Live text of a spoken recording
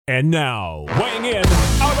And now, weighing in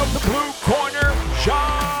out of the blue corner,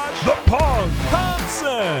 Josh the Punk Thompson.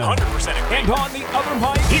 100% agree. And on the other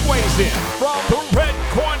mic, he weighs in from the red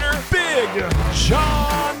corner, Big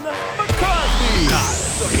John McCarthy.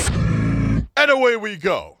 And away we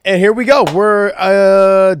go. And here we go.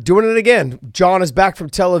 We're doing it again. John is back from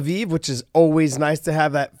Tel Aviv, which is always nice to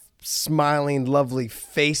have that smiling, lovely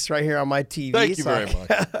face right here on my TV. Thank you very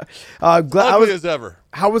much. Ugly as ever.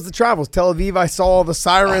 How was the travels? Tel Aviv, I saw all the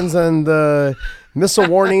sirens and the missile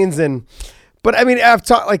warnings. But I mean, I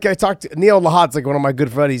talked to Neil Lahad's like one of my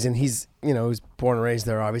good buddies, and he's born and raised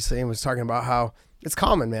there, obviously, and was talking about how it's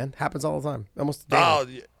common, man. Happens all the time. Almost daily. Oh,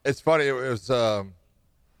 it's funny. It was, I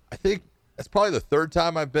think it's probably the third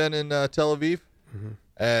time I've been in Tel Aviv. Mm-hmm.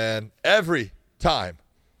 And every time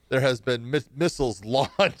there has been missiles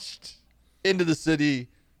launched into the city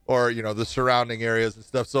or, the surrounding areas and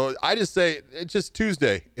stuff. So I just say it's just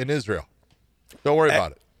Tuesday in Israel. Don't worry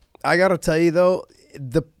about it. I got to tell you, though,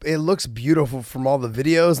 it looks beautiful from all the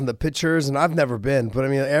videos and the pictures, and I've never been. But, I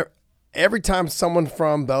mean, every time someone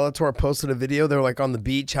from Bellator posted a video, they're like on the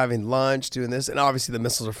beach having lunch, doing this. And obviously the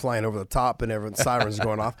missiles are flying over the top and everyone's sirens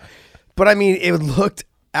going off. But, I mean, it looked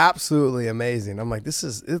absolutely amazing. I'm like,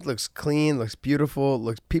 it looks clean, looks beautiful.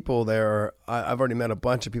 Looks people there. I've already met a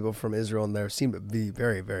bunch of people from Israel, and they seem to be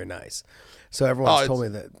very, very nice. So everyone's told me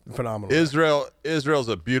that phenomenal. Israel's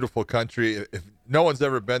a beautiful country. If no one's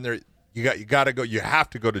ever been there, you got to go. You have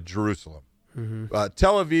to go to Jerusalem. Mm-hmm.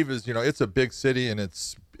 Tel Aviv is, it's a big city, and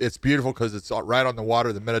it's beautiful because it's right on the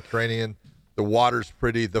water, the Mediterranean. The water's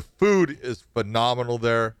pretty. The food is phenomenal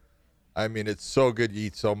there. I mean, it's so good. You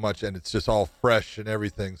eat so much, and it's just all fresh and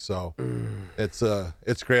everything. So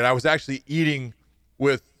it's great. I was actually eating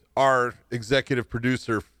with our executive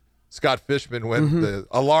producer, Scott Fishman, when the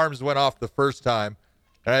alarms went off the first time,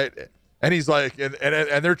 right? And he's like,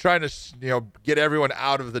 and they're trying to, get everyone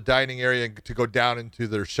out of the dining area and to go down into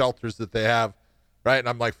their shelters that they have, right? And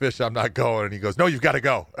I'm like, Fish, I'm not going. And he goes, no, you've got to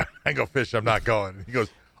go. I go, Fish, I'm not going. And he goes,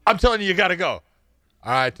 I'm telling you got to go.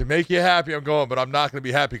 All right, to make you happy, I'm going, but I'm not going to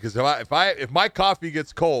be happy because if my coffee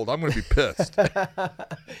gets cold, I'm going to be pissed.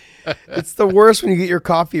 It's the worst when you get your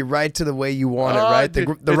coffee right to the way you want it, right?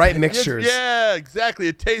 The right mixtures. Yeah, exactly.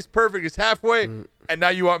 It tastes perfect. It's halfway, and now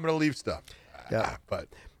you want me to leave stuff. Yeah, but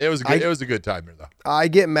it was a good time here, though. I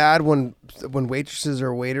get mad when waitresses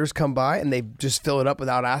or waiters come by and they just fill it up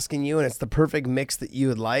without asking you, and it's the perfect mix that you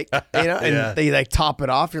would like, and they like top it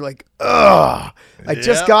off. You're like, ugh, I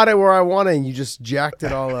just got it where I want it, and you just jacked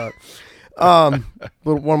it all up. One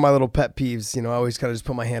of my little pet peeves, I always kind of just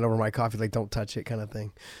put my hand over my coffee, like don't touch it, kind of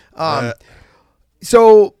thing.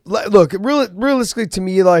 So look, realistically, to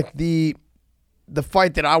me, like the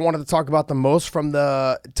fight that I wanted to talk about the most from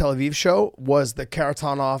the Tel Aviv show was the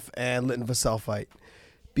Karatanov and Litin Vassell fight.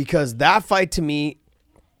 Because that fight to me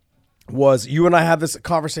was, you and I have this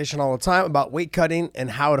conversation all the time about weight cutting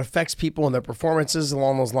and how it affects people and their performances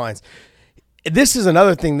along those lines. This is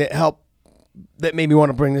another thing that made me want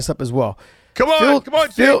to bring this up as well. Come on,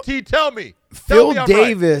 JT, tell me. Phil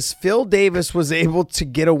Davis was able to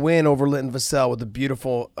get a win over Litin Vassell with a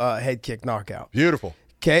beautiful head kick knockout. Beautiful.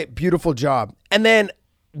 Okay, beautiful job. And then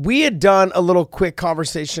we had done a little quick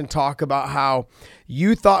conversation talk about how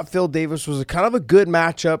you thought Phil Davis was a kind of a good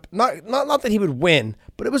matchup. Not that he would win,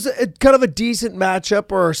 but it was kind of a decent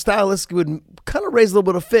matchup, or stylistically would kind of raise a little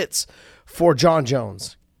bit of fits for John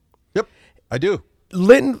Jones. Yep, I do.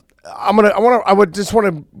 Litin, I would just want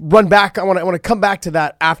to run back. I want to come back to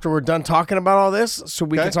that after we're done talking about all this, so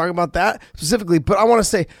we can talk about that specifically. But I want to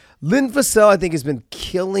say Litin Vassell, I think, has been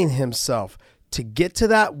killing himself to get to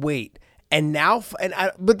that weight, and now,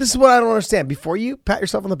 but this is what I don't understand. Before you pat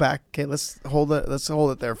yourself on the back, okay, let's hold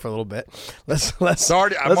it there for a little bit.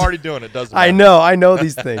 I'm already doing it. Doesn't matter. I know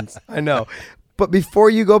these things. I know, but before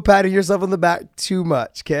you go patting yourself on the back too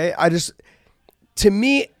much, okay? To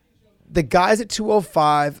me, the guys at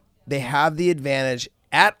 205, they have the advantage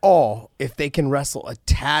at all if they can wrestle a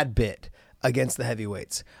tad bit against the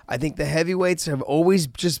heavyweights. I think the heavyweights have always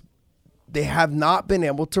they have not been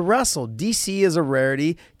able to wrestle. DC is a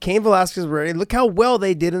rarity. Cain Velasquez is a rarity. Look how well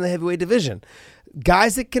they did in the heavyweight division.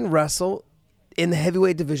 Guys that can wrestle in the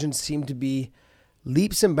heavyweight division seem to be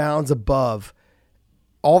leaps and bounds above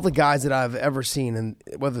all the guys that I've ever seen. And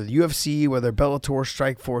whether the UFC, whether Bellator,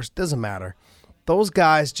 Strikeforce, doesn't matter. Those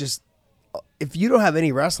guys just, if you don't have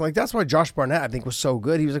any wrestling, like that's why Josh Barnett, I think, was so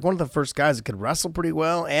good. He was like one of the first guys that could wrestle pretty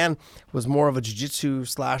well and was more of a jiu-jitsu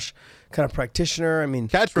 / kind of practitioner. I mean,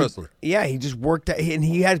 catch wrestler. Yeah, he just worked at, and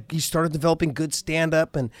he started developing good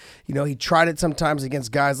stand-up, and he tried it sometimes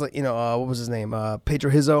against guys like what was his name,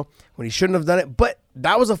 Pedro Hizo, when he shouldn't have done it. But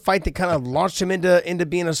that was a fight that kind of launched him into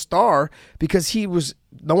being a star because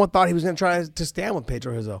no one thought he was going to try to stand with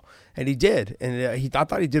Pedro Rizzo, and he did, and I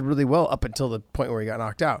thought he did really well up until the point where he got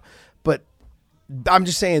knocked out. But I'm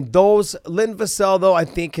just saying, Linton Vassell, though, I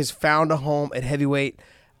think has found a home at heavyweight.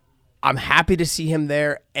 I'm happy to see him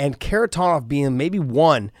there, and Kharitonov being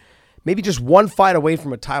maybe just one fight away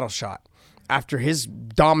from a title shot after his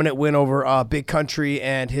dominant win over Big Country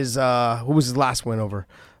and his who was his last win over?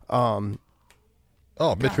 Mitrione.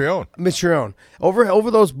 Mitrione.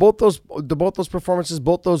 Over both those performances,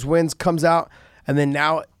 both those wins, comes out, and then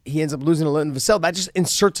now he ends up losing to Linton Vassell. That just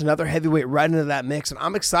inserts another heavyweight right into that mix, and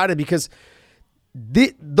I'm excited because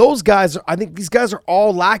those guys, I think these guys are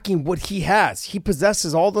all lacking what he has. He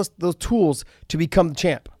possesses all those tools to become the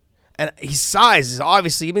champ. And his size is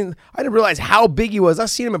obviously, I didn't realize how big he was. I've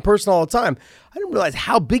seen him in person all the time. I didn't realize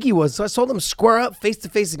how big he was. So I saw them square up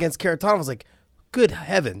face-to-face against Kharitonov. I was like, good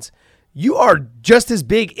heavens. You are just as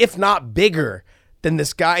big, if not bigger, than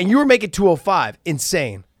this guy. And you were making 205.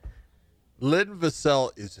 Insane. Linton Vassell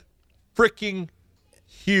is freaking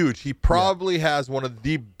huge. He probably has one of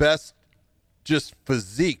the best just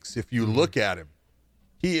physiques if you look at him.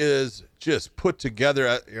 He is just put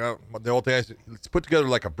together, the old thing, it's put together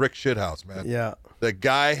like a brick shithouse, man. Yeah. The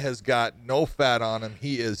guy has got no fat on him.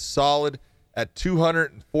 He is solid at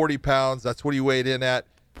 240 pounds. That's what he weighed in at.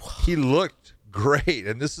 He looked great.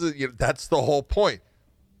 And that's the whole point.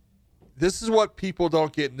 This is what people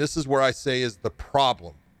don't get, and this is where I say is the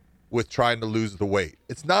problem with trying to lose the weight.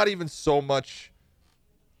 It's not even so much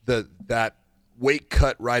that weight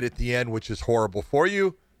cut right at the end, which is horrible for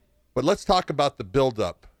you. But let's talk about the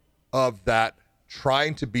buildup of that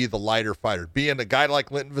trying to be the lighter fighter. Being a guy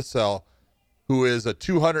like Linton Vassell, who is a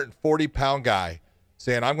 240-pound guy,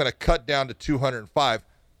 saying, I'm going to cut down to 205.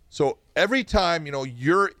 So every time,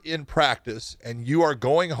 you're in practice and you are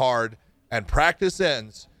going hard and practice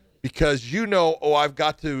ends because I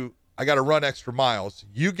got to run extra miles.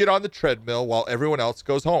 You get on the treadmill while everyone else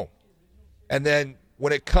goes home. And then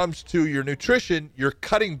when it comes to your nutrition, you're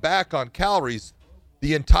cutting back on calories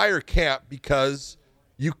the entire camp because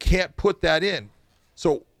you can't put that in.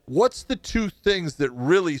 So what's the two things that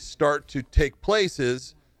really start to take place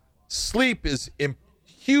is sleep is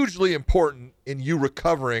hugely important in you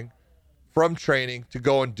recovering from training to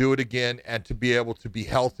go and do it again and to be able to be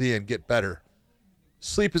healthy and get better.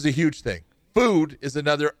 Sleep is a huge thing. Food is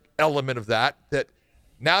another element of that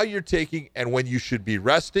now you're taking, and when you should be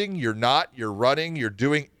resting, you're not, you're running, you're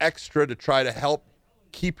doing extra to try to help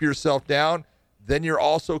keep yourself down. Then you're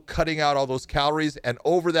also cutting out all those calories. And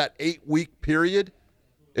over that 8-week period,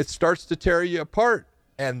 it starts to tear you apart.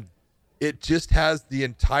 And it just has the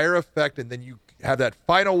entire effect. And then you have that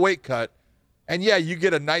final weight cut. And yeah, you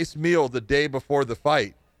get a nice meal the day before the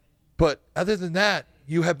fight. But other than that,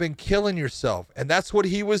 you have been killing yourself. And that's what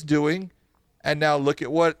he was doing. And now look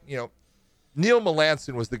at what, Neil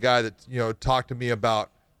Melanson was the guy that, talked to me about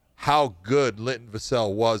how good Linton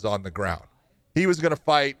Vassell was on the ground. He was going to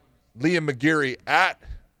fight Liam McGeary at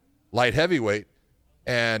light heavyweight,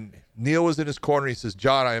 and Neil was in his corner. He says,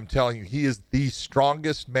 John, I am telling you, he is the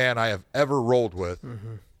strongest man I have ever rolled with.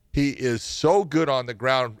 Mm-hmm. He is so good on the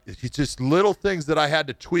ground. It's just little things that I had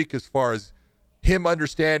to tweak as far as him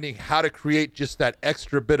understanding how to create just that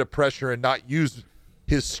extra bit of pressure and not use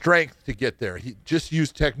his strength to get there. He just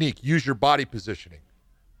used technique, use your body positioning.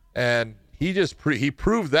 And he just he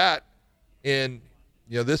proved that in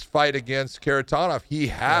this fight against Kharitonov. He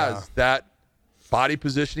has that body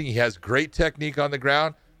positioning. He has great technique on the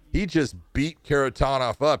ground. He just beat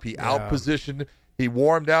Kharitonov up. He outpositioned. He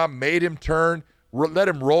wore him down, made him turn, let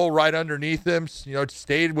him roll right underneath him,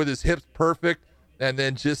 stayed with his hips perfect, and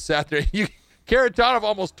then just sat there. Kharitonov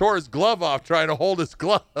almost tore his glove off trying to hold his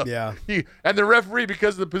glove. Yeah. And the referee,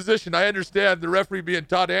 because of the position, I understand the referee being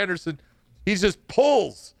Todd Anderson, he just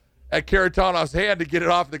pulls at Kharitonov's hand to get it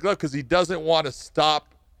off the glove because he doesn't want to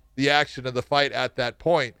stop the action of the fight at that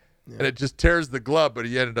point. Yeah. And it just tears the glove, but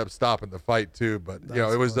he ended up stopping the fight too. But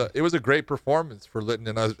it was a great performance for Linton,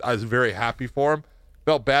 and I was very happy for him.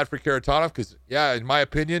 Felt bad for Kharitonov because, in my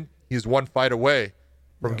opinion, he's one fight away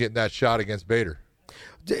from getting that shot against Bader.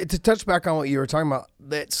 To touch back on what you were talking about,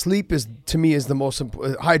 that sleep is, to me, is the most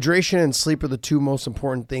hydration and sleep are the two most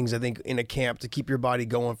important things I think in a camp to keep your body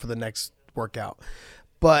going for the next workout.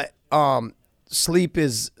 But sleep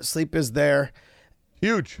is there.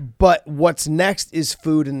 Huge. But what's next is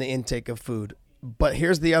food and the intake of food. But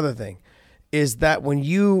here's the other thing, is that when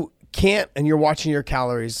you can't and you're watching your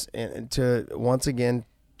calories, and to once again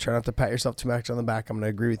try not to pat yourself too much on the back, I'm going to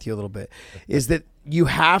agree with you a little bit, is that you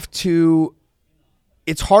have to.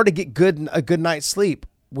 It's hard to get a good night's sleep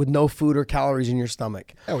with no food or calories in your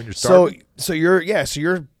stomach. Yeah, when you're starving. So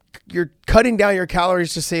you're cutting down your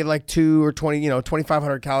calories to say like 2 or 20,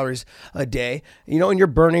 2,500 calories a day, and you're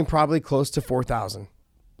burning probably close to 4,000.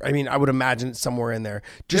 I mean, I would imagine it's somewhere in there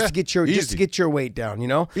just to get your weight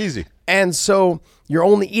down, Easy. And so you're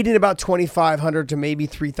only eating about 2,500 to maybe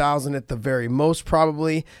 3,000 at the very most,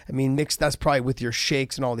 probably. I mean, that's probably with your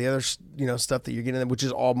shakes and all the other, stuff that you're getting, which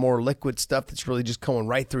is all more liquid stuff that's really just going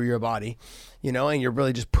right through your body, and you're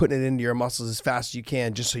really just putting it into your muscles as fast as you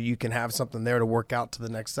can, just so you can have something there to work out to the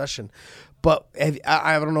next session. But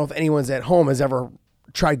I don't know if anyone's at home has ever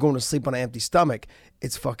tried going to sleep on an empty stomach.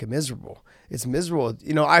 It's fucking miserable. It's miserable.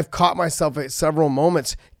 I've caught myself at several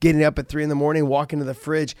moments getting up at 3 a.m, walking to the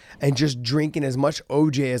fridge and just drinking as much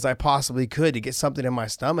OJ as I possibly could to get something in my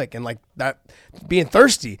stomach, and like that, being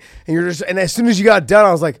thirsty. And as soon as you got done,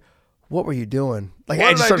 I was like, what were you doing? Like,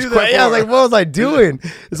 what I was like, what was I doing?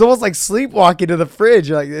 It's almost like sleepwalking to the fridge.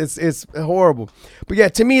 Like it's horrible. But yeah,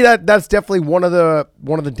 to me that's definitely one of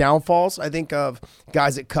the downfalls, I think, of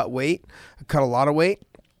guys that cut a lot of weight.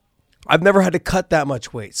 I've never had to cut that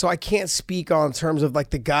much weight, so I can't speak on terms of like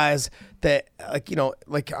the guys that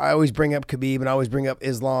like I always bring up Khabib and I always bring up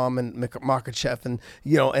Islam and Makhachev, and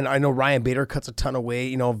and I know Ryan Bader cuts a ton of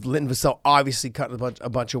weight. Linton Vassell obviously cut a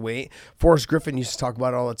bunch of weight. Forrest Griffin used to talk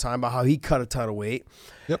about it all the time about how he cut a ton of weight.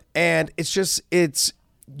 Yep. And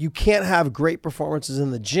you can't have great performances in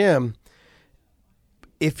the gym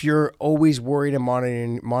if you're always worried and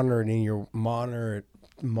monitoring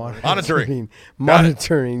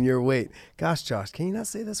your weight. Gosh, Josh, can you not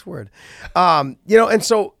say this word? And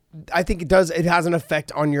so I think it has an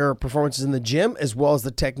effect on your performances in the gym, as well as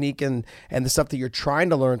the technique and the stuff that you're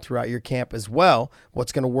trying to learn throughout your camp as well,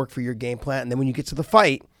 what's going to work for your game plan. And then when you get to the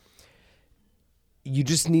fight, you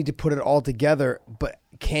just need to put it all together. But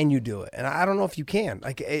can you do it? And I don't know if you can.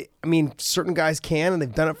 Like, I mean, certain guys can, and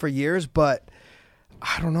they've done it for years, but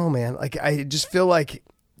I don't know, man. Like, I just feel like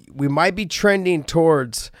we might be trending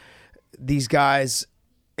towards these guys.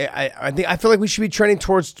 I feel like we should be trending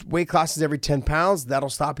towards weight classes every 10 pounds. That'll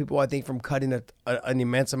stop people, I think, from cutting an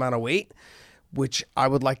immense amount of weight, which I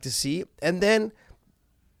would like to see. And then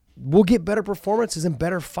we'll get better performances and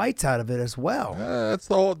better fights out of it as well. That's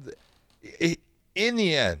the whole. In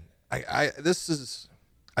the end, I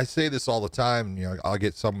say this all the time. I'll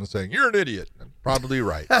get someone saying, "You're an idiot." I'm probably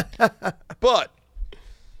right, but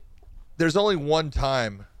there's only one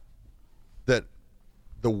time that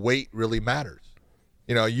the weight really matters.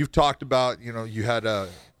 You've talked about, you had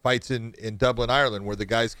fights in Dublin, Ireland, where the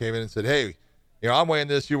guys came in and said, "Hey, I'm weighing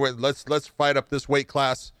this. You went. Let's fight up this weight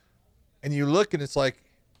class." And you look, and it's like,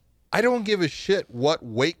 I don't give a shit what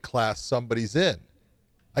weight class somebody's in.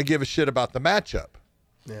 I give a shit about the matchup.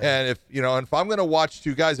 Yeah. And if I'm going to watch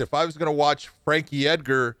two guys, if I was going to watch Frankie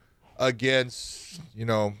Edgar against,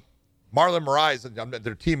 Marlon Moraes, and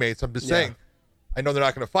their teammates, I'm just saying, I know they're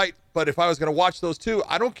not going to fight, but if I was going to watch those two,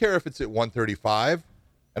 I don't care if it's at 135,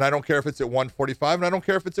 and I don't care if it's at 145, and I don't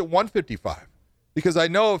care if it's at 155, because I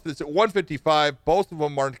know if it's at 155, both of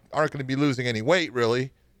them aren't going to be losing any weight,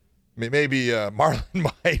 really. I mean, maybe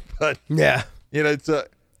Marlon might, but yeah,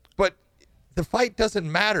 but the fight doesn't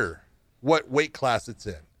matter what weight class it's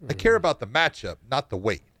in. I care about the matchup, not the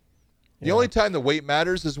weight. The only time the weight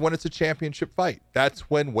matters is when it's a championship fight. That's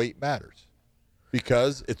when weight matters,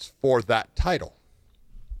 because it's for that title.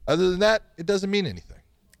 Other than that, it doesn't mean anything.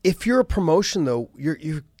 If you're a promotion, though,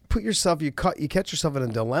 you catch yourself in a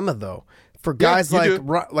dilemma, though. For guys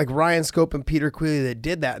like Ryan Scope and Peter Queally that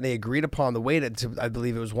did that, and they agreed upon the weight at, I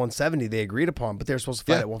believe it was 170 they agreed upon, but they were supposed to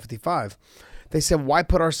fight at 155. They said, why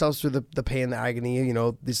put ourselves through the pain and the agony,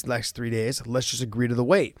 these next 3 days? Let's just agree to the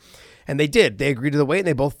weight. And they did. They agreed to the weight, and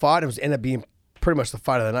they both fought. It ended up being pretty much the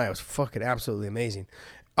fight of the night. It was fucking absolutely amazing.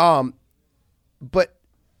 But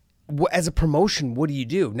as a promotion, what do you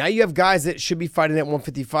do? Now you have guys that should be fighting at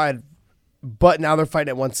 155, but now they're fighting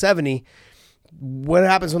at 170. What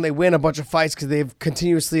happens when they win a bunch of fights because they've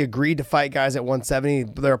continuously agreed to fight guys at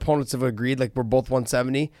 170? Their opponents have agreed, like, we're both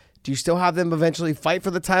 170. Do you still have them eventually fight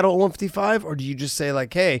for the title at 155? Or do you just say,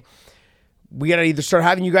 like, hey, we got to either start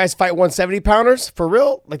having you guys fight 170-pounders for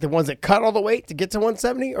real, like the ones that cut all the weight to get to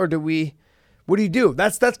 170? Or what do you do?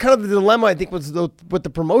 That's kind of the dilemma, I think, with the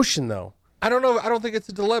promotion, though. I don't know. I don't think it's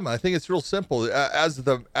a dilemma. I think it's real simple. As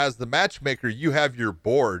the matchmaker, you have your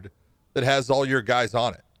board that has all your guys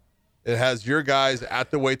on it. It has your guys at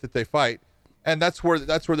the weight that they fight, and that's where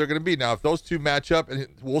they're going to be. Now, if those two match up, and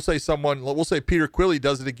we'll say Peter Queally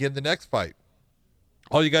does it again the next fight,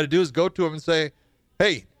 all you got to do is go to him and say,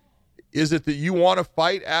 "Hey, is it that you want to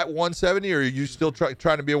fight at 170, or are you still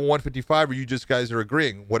trying to be a 155, or you just guys are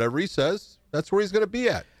agreeing?" Whatever he says, that's where he's going to be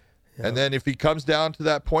at. And then if he comes down to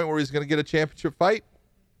that point where he's going to get a championship fight,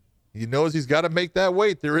 he knows he's got to make that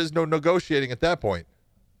weight. There is no negotiating at that point.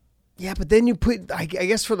 Yeah, but then you put, I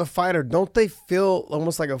guess for the fighter, don't they feel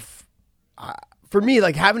almost like for me,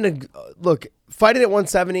 like having to, look, fighting at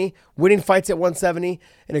 170, winning fights at 170,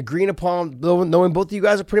 and agreeing upon, knowing both of you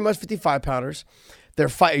guys are pretty much 55-pounders.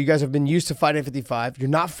 You guys have been used to fighting at 55. You're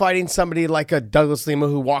not fighting somebody like a Douglas Lima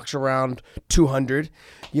who walks around 200,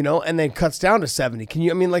 and then cuts down to 70.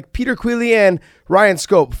 Like Peter Queally and Ryan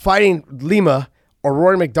Scope fighting Lima or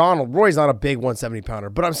Rory McDonald. Rory's not a big 170-pounder,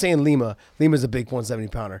 but I'm saying Lima. Lima's a big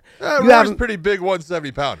 170-pounder. Rory's a pretty big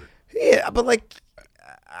 170-pounder. Yeah, but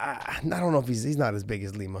I don't know if he's not as big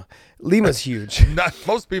as Lima. Lima's huge.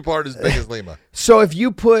 Most people aren't as big as Lima. So if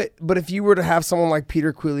you were to have someone like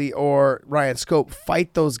Peter Queally or Ryan Scope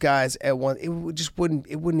fight those guys at one, wouldn't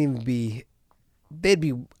even be, they'd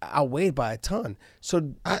be outweighed by a ton.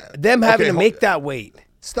 So them having to make that weight.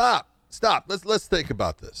 Stop. Let's think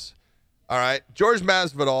about this. All right. George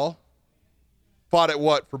Masvidal fought at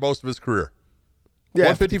what for most of his career? Yeah,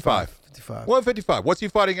 155. 155. What's he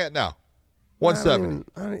fighting at now?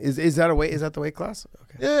 170. Is that a weight? Is that the weight class?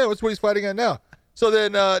 Okay. Yeah, that's what he's fighting at now. So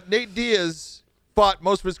then Nate Diaz fought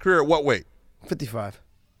most of his career at what weight? 55.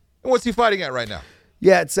 And what's he fighting at right now?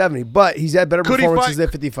 Yeah, at 70. But he's had better performances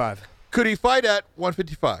at 55. Could he fight at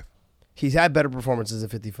 155? He's had better performances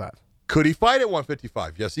at 55. Could he fight at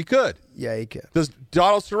 155? Yes, he could. Yeah, he could. Does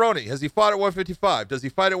Donald Cerrone, has he fought at 155? Does he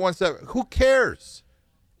fight at 170? Who cares?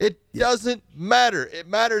 It doesn't matter. It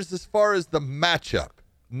matters as far as the matchup,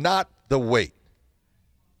 not the weight.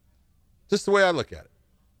 Just the way I look at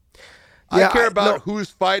it. I care about who's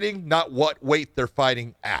fighting, not what weight they're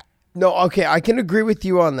fighting at. No, okay, I can agree with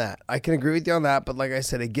you on that. But like I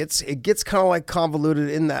said, it gets kind of like convoluted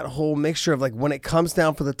in that whole mixture of like when it comes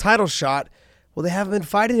down for the title shot, well, they haven't been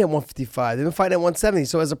fighting at 155. They've been fighting at 170.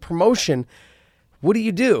 So as a promotion, what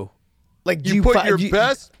do? Like you put your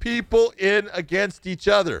best people in against each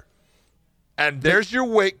other. And there's your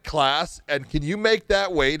weight class. And can you make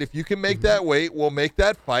that weight? If you can make that weight, we'll make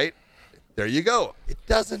that fight. There you go. It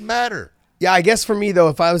doesn't matter. Yeah, I guess for me, though,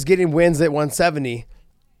 if I was getting wins at 170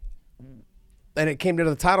 and it came to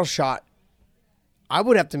the title shot, I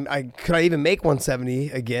would have to. Could I even make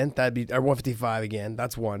 170 again? That'd be, or 155 again.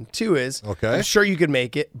 That's one. Two is, okay. I'm sure you could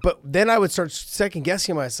make it, but then I would start second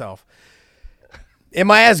guessing myself. Am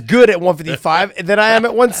I as good at 155 than I am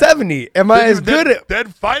at 170? Am I as good at? Then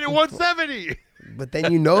fight at 170. But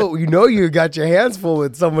then you got your hands full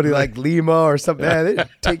with somebody like Lima or something. Man, they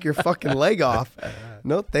take your fucking leg off.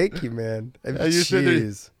 No, thank you, man.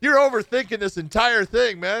 Jeez. You're overthinking this entire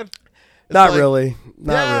thing, man. Not really.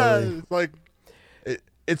 It's like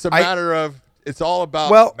it's a matter of it's all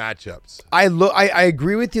about matchups. I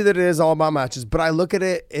agree with you that it is all about matches, but I look at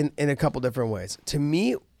it in a couple different ways. To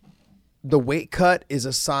me, the weight cut is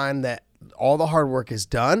a sign that all the hard work is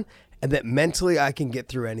done and that mentally I can get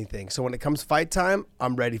through anything. So when it comes fight time,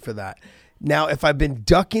 I'm ready for that. Now, if I've been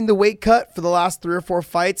ducking the weight cut for the last 3 or 4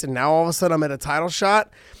 fights and now all of a sudden I'm at a title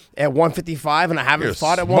shot at 155 and I haven't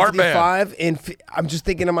fought at 155, and I'm just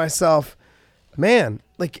thinking to myself, man,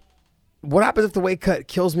 like, what happens if the weight cut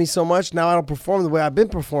kills me so much now I don't perform the way I've been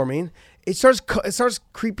performing? It starts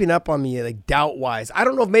creeping up on me, like, doubt-wise. I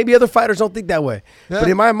don't know if maybe other fighters don't think that way. Yeah. But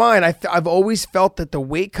in my mind, I've always felt that the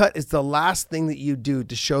weight cut is the last thing that you do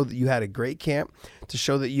to show that you had a great camp, to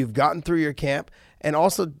show that you've gotten through your camp, and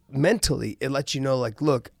also mentally, it lets you know, like,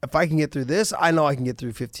 look, if I can get through this, I know I can get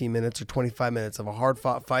through 15 minutes or 25 minutes of a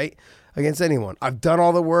hard-fought fight against anyone. I've done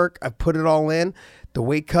all the work. I've put it all in. The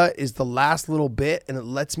weight cut is the last little bit, and it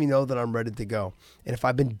lets me know that I'm ready to go. And if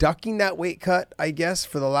I've been ducking that weight cut, I guess,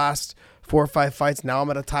 for the last 4 or 5 fights, now I'm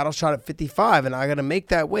at a title shot at 55, and I got to make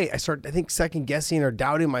that weight. I think, second guessing or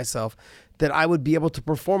doubting myself that I would be able to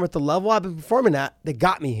perform at the level I've been performing at that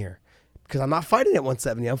got me here. Because I'm not fighting at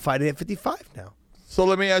 170. I'm fighting at 55 now. So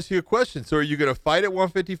let me ask you a question. So are you going to fight at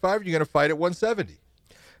 155 or are you going to fight at 170?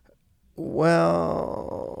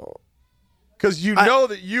 Well, because know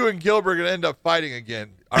that you and Gilbert are going to end up fighting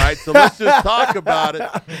again. All right, so let's just talk about it.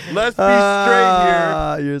 Let's be straight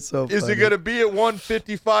here. You're so funny. Is it going to be at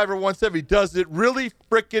 155 or 170? Does it really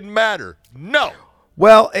freaking matter? No.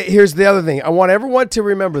 Well, here's the other thing. I want everyone to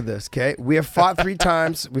remember this, okay? We have fought 3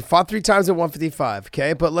 times. We fought 3 times at 155,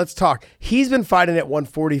 okay? But let's talk. He's been fighting at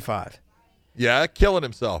 145. Yeah, killing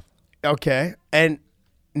himself. Okay, and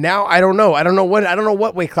now I don't know. I don't know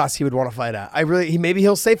what weight class he would want to fight at. Maybe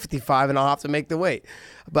he'll say 55, and I'll have to make the weight.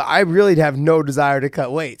 But I really have no desire to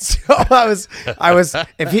cut weight. So I was.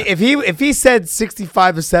 If he said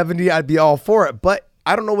 65 to 70, I'd be all for it. But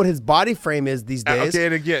I don't know what his body frame is these days. Okay,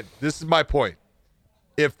 and again, this is my point.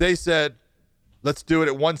 If they said let's do it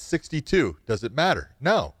at 162. Does it matter?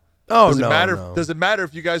 No. Oh, does it no, matter? no. Does it matter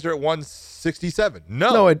if you guys are at 167?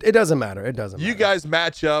 No. No, it doesn't matter. It doesn't You matter. guys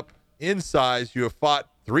match up in size. You have fought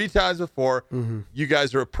 3 times before. You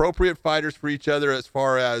guys are appropriate fighters for each other as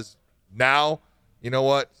far as now, you know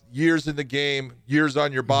what, years in the game, years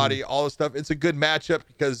on your body, all this stuff. It's a good matchup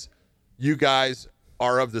because you guys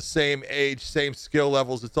are of the same age, same skill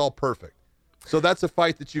levels. It's all perfect. So that's a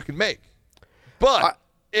fight that you can make. But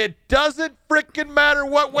it doesn't freaking matter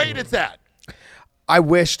what weight it's at. I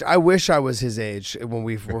wish I was his age when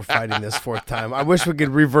we were fighting this 4th time. I wish we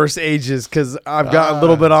could reverse ages because I've got a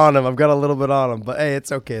little bit on him. But hey, it's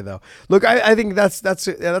okay though. Look, I think that's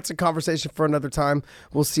a conversation for another time.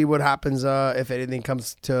 We'll see what happens if anything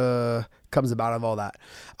comes about of all that.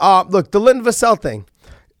 Look, the Linton Vassell thing.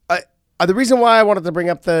 The reason why I wanted to bring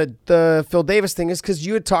up the Phil Davis thing is because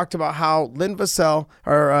you had talked about how Linton Vassell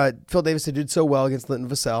or Phil Davis had did so well against Linton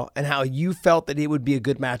Vassell and how you felt that it would be a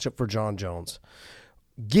good matchup for Jon Jones.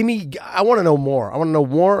 I want to know more. I want to know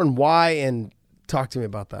more and why, and talk to me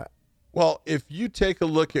about that. Well, if you take a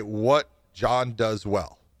look at what Jon does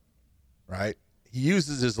well, right? He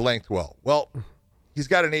uses his length well. Well, he's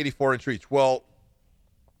got an 84-inch reach. Well,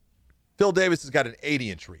 Phil Davis has got an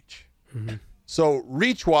 80-inch reach. So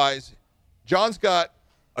reach-wise, Jon's got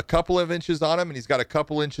a couple of inches on him, and he's got a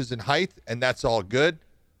couple inches in height, and that's all good.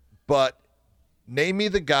 But name me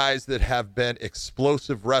the guys that have been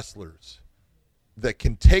explosive wrestlers that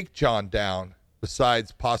can take Jon down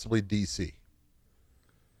besides possibly DC.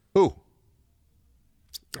 Who?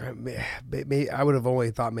 I would have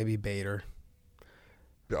only thought maybe Bader.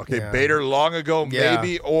 Okay, Yeah. Bader long ago, Yeah.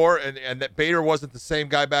 maybe, and that Bader wasn't the same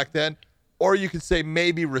guy back then. Or you could say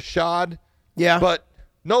maybe Rashad. Yeah. But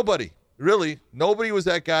nobody was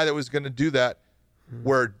that guy that was going to do that,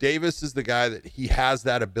 where Davis is the guy that he has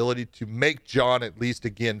that ability to make Jon at least,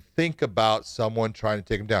 again, think about someone trying to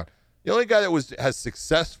take him down. The only guy that has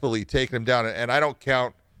successfully taken him down, and I don't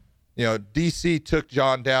count, DC took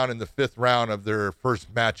Jon down in the 5th round of their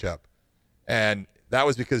first matchup. And that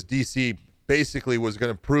was because DC basically was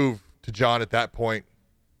going to prove to Jon at that point,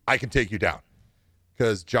 I can take you down,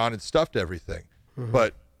 because Jon had stuffed everything.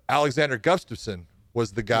 But Alexander Gustafsson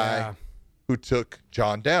was the guy who took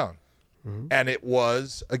Jon down. And it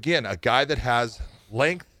was, again, a guy that has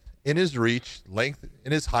length in his reach, length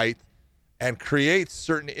in his height, and creates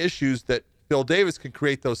certain issues that Phil Davis can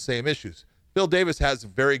create those same issues. Phil Davis has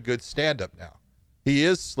very good stand-up now. He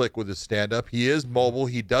is slick with his stand-up. He is mobile.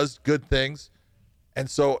 He does good things. And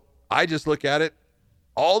so I just look at it,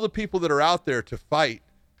 all the people that are out there to fight,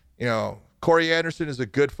 Corey Anderson is a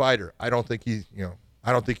good fighter. I don't think he's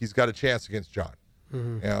got a chance against Jon.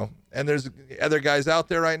 And there's other guys out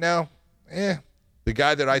there right now. The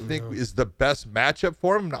guy that I think is the best matchup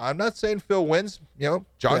for him. I'm not saying Phil wins.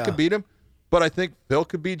 Jon could beat him, but I think Phil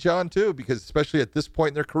could beat Jon too, because especially at this point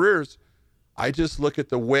in their careers, I just look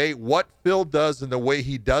at what Phil does and the way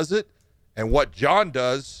he does it, and what Jon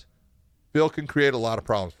does. Phil can create a lot of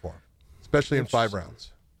problems for him, especially in 5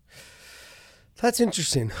 rounds. That's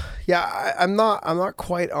interesting. Yeah, I'm not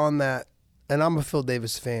quite on that, and I'm a Phil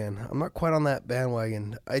Davis fan. I'm not quite on that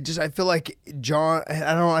bandwagon. I feel like Jon.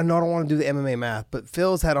 I don't want to do the MMA math, but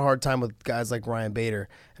Phil's had a hard time with guys like Ryan Bader,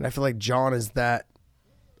 and I feel like Jon is that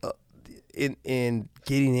in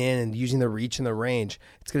getting in and using the reach and the range.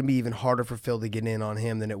 It's going to be even harder for Phil to get in on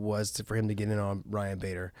him than it was for him to get in on Ryan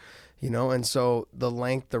Bader, And so the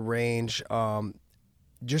length, the range,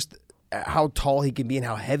 just how tall he can be and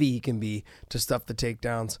how heavy he can be to stuff the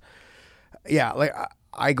takedowns. Yeah, like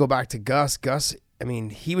I go back to Gus. Gus, I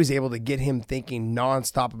mean, he was able to get him thinking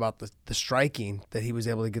nonstop about the striking, that he was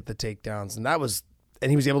able to get the takedowns. And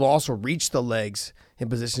he was able to also reach the legs in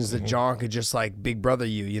positions that Jon could just like big brother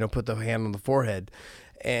you, put the hand on the forehead.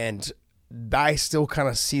 And I still kind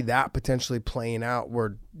of see that potentially playing out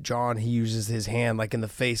where Jon, he uses his hand like in the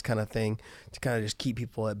face kind of thing to kind of just keep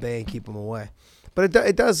people at bay and keep them away. But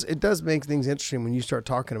it does make things interesting when you start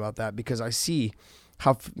talking about that, because I see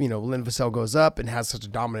how Linton Vassell goes up and has such a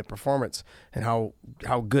dominant performance, and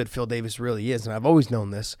how good Phil Davis really is. And I've always known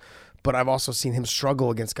this, but I've also seen him struggle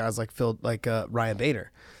against guys like Ryan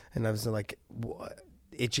Bader, and I was like,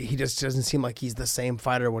 he just doesn't seem like he's the same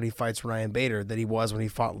fighter when he fights Ryan Bader that he was when he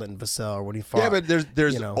fought Linton Vassell or when he fought. Yeah, but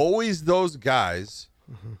there's always those guys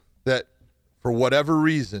that, for whatever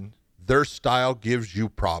reason, their style gives you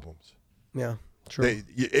problems. Yeah. True.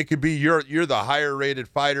 It could be you're the higher rated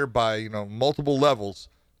fighter by multiple levels,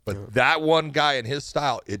 but that one guy and his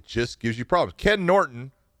style, it just gives you problems. Ken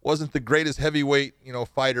Norton wasn't the greatest heavyweight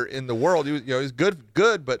fighter in the world. He was he's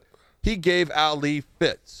good, but he gave Ali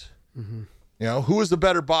fits. You know, who is the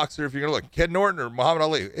better boxer if you're going to look, Ken Norton or Muhammad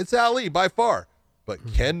Ali? It's Ali by far.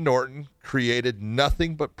 But Ken Norton created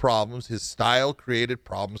nothing but problems. His style created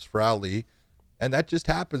problems for Ali. And that just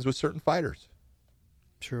happens with certain fighters.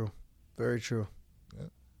 True. Very true.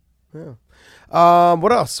 Yeah.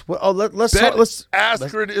 What else? Let's Ben talk.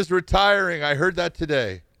 Askren is retiring. I heard that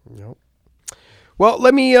today. Nope. Well,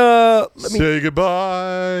 let me say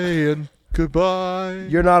goodbye and goodbye.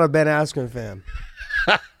 You're not a Ben Askren fan.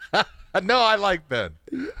 No, I like Ben.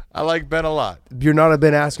 I like Ben a lot. You're not a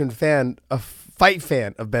Ben Askren fan, a fight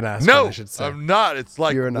fan of Ben Askren, no, I should say. I'm not. It's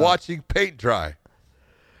like watching paint dry.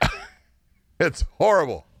 It's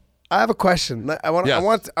horrible. I have a question. I want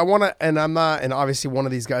to, and I'm not, and obviously one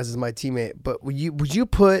of these guys is my teammate, but would you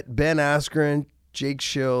put Ben Askren, Jake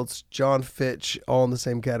Shields, John Fitch all in the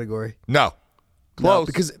same category? No. Close.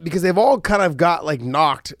 No, because they've all kind of got like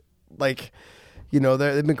knocked, like, you know,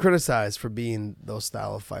 they've been criticized for being those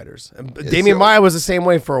style of fighters. And Damian Maia was the same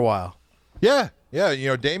way for a while. Yeah. You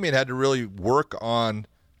know, Damian had to really work on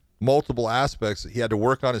multiple aspects. He had to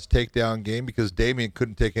work on his takedown game because Damian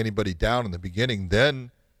couldn't take anybody down in the beginning.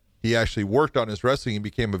 Then he actually worked on his wrestling and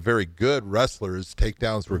became a very good wrestler. His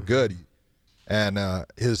takedowns were good. And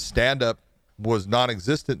his stand-up was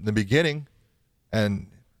non-existent in the beginning. And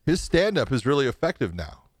his stand-up is really effective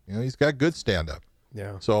now. You know, he's got good stand-up.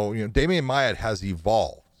 Yeah. So, you know, Damian Maia has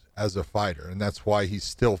evolved as a fighter, and that's why he's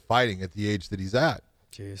still fighting at the age that he's at.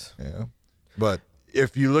 Jeez. Yeah. But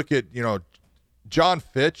if you look at, you know, John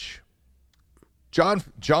Fitch,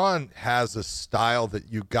 John has a style that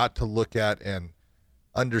you got to look at and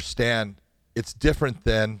understand it's different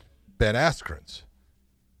than Ben Askren's.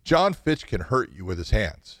 John Fitch can hurt you with his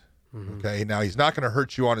hands. Mm-hmm. Okay. Now he's not going to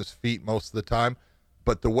hurt you on his feet most of the time,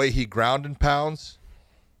 but the way he ground and pounds,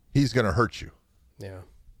 he's going to hurt you. Yeah.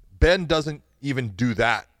 Ben doesn't even do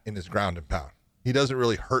that in his ground and pound. He doesn't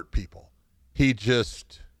really hurt people. He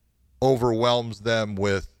just overwhelms them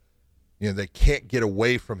with, you know, they can't get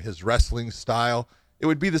away from his wrestling style. It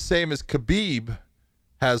would be the same as Khabib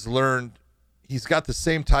has learned. He's got the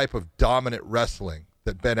same type of dominant wrestling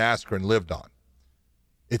that Ben Askren lived on.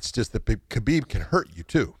 It's just that Khabib can hurt you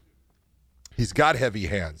too. He's got heavy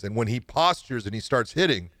hands, and when he postures and he starts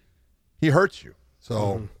hitting, he hurts you.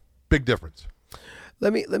 So big difference.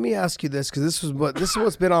 Let me ask you this, because this is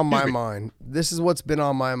what's been on my mind. This is what's been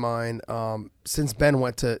on my mind since Ben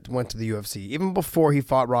went to the UFC, even before he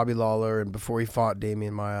fought Robbie Lawler and before he fought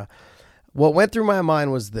Damian Maia. What went through my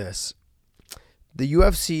mind was this: the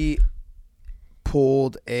UFC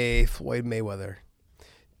pulled a Floyd Mayweather.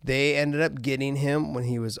 They ended up getting him when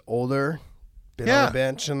he was older, been on the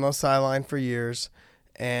bench and the sideline for years,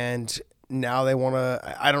 and now they want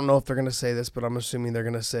to, I don't know if they're going to say this, but I'm assuming they're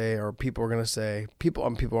going to say, or people are going to say, people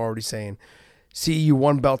are already saying, see, you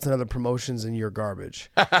won belts in other promotions and you're garbage.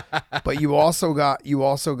 But you also got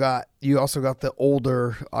the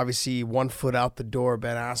older, obviously 1 foot out the door,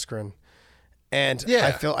 Ben Askren. And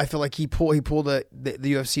I feel like the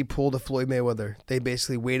UFC pulled a Floyd Mayweather. They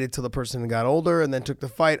basically waited till the person got older and then took the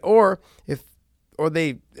fight, or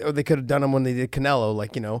they could have done him when they did Canelo,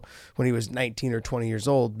 like, you know, when he was 19 or 20 years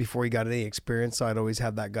old before he got any experience. So I'd always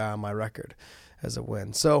have that guy on my record as a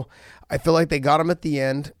win. So I feel like they got him at the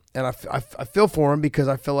end, and I feel for him because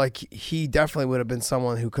I feel like he definitely would have been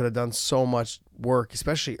someone who could have done so much work,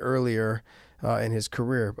 especially earlier in his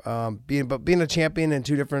career. Being a champion in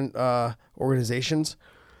 2 different organizations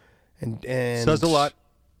and says a lot.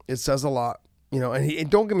 It says a lot, you know. And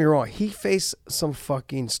don't get me wrong, he faced some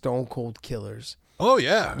fucking stone cold killers. Oh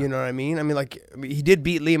yeah, you know what I mean. I mean, he did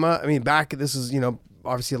beat Lima. I mean, this is, you know,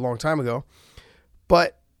 obviously a long time ago,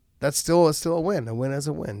 but that's still a win. A win is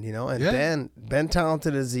a win, you know. And Ben,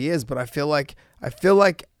 talented as he is, but I feel like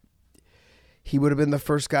he would have been the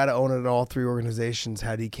first guy to own it at all 3 organizations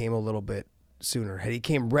had he came a little bit sooner. Had he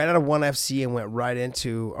came right out of ONE FC and went right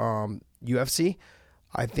into UFC,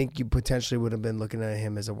 I think you potentially would have been looking at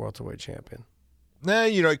him as a welterweight champion. Nah,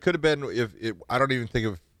 you know, it could have been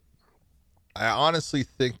I honestly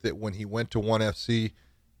think that when he went to ONE FC,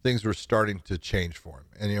 things were starting to change for him.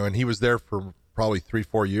 And, you know, and he was there for probably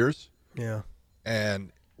 3-4 years. Yeah.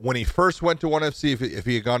 And when he first went to ONE FC, if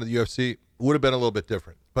he had gone to the UFC, it would have been a little bit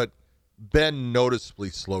different. But Ben noticeably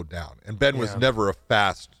slowed down. And Ben was never a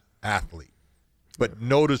fast athlete, but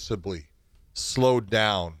noticeably slowed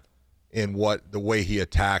down in the way he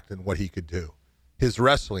attacked and what he could do. His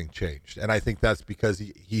wrestling changed, and I think that's because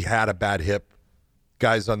he had a bad hip.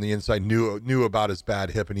 Guys on the inside knew about his bad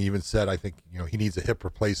hip, and he even said, I think, you know, he needs a hip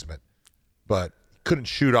replacement, but couldn't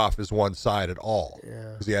shoot off his one side at all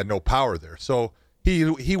because he had no power there. So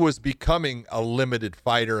he was becoming a limited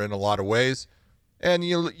fighter in a lot of ways. And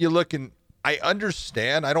you look, and I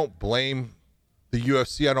understand. I don't blame the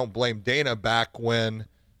UFC, I don't blame Dana back when,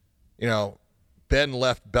 Ben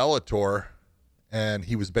left Bellator and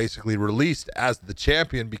he was basically released as the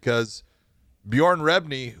champion because Bjorn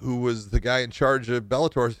Rebney, who was the guy in charge of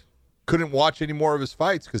Bellator, couldn't watch any more of his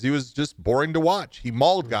fights because he was just boring to watch. He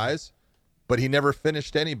mauled guys, but he never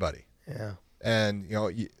finished anybody. Yeah. And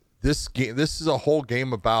this is a whole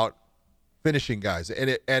game about finishing guys, and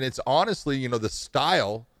it's honestly, the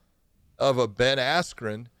style of a Ben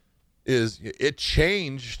Askren it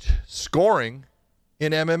changed scoring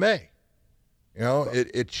in MMA.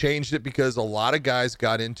 It changed it because a lot of guys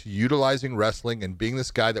got into utilizing wrestling and being this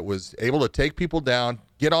guy that was able to take people down,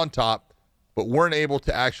 get on top, but weren't able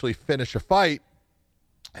to actually finish a fight,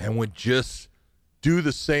 and would just do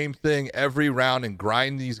the same thing every round and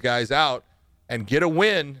grind these guys out and get a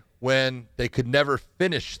win when they could never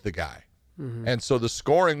finish the guy. Mm-hmm. And so the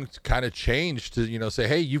scoring kind of changed to, say,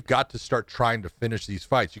 hey, you've got to start trying to finish these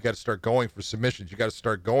fights. You got to start going for submissions. You got to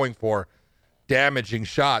start going for damaging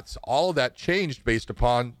shots. All of that changed based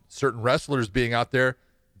upon certain wrestlers being out there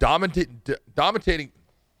dominating.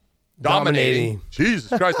 Jesus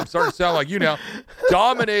Christ, I'm starting to sound like you now.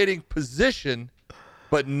 Dominating position,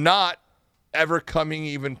 but not ever coming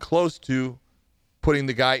even close to putting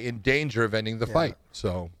the guy in danger of ending the fight.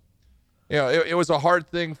 So, it was a hard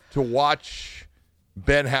thing to watch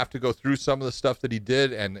Ben have to go through some of the stuff that he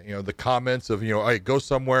did, and the comments of hey, go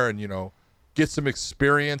somewhere and get some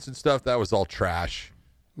experience and stuff. That was all trash.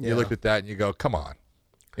 Yeah. You looked at that and you go, come on.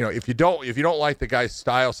 If you don't like the guy's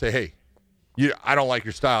style, say, hey, I don't like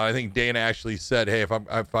your style. I think Dana actually said, hey,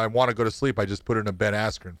 if I want to go to sleep, I just put in a Ben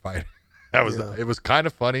Askren fight. It was kind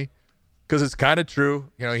of funny because it's kind of true.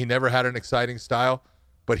 He never had an exciting style,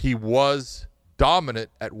 but he was dominant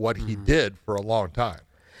at what he did for a long time.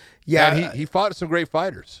 Yeah, and he fought some great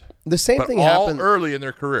fighters. The same thing all happened early in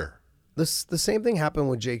their career. The same thing happened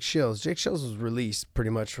with Jake Shields. Jake Shields was released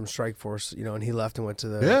pretty much from Strikeforce, and he left and went to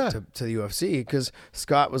the to the UFC because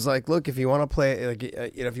Scott was like, "Look, if you want to play,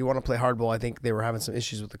 if you want to play hardball, I think they were having some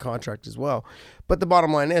issues with the contract as well." But the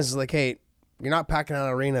bottom line is like, hey, you're not packing out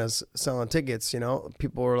arenas selling tickets.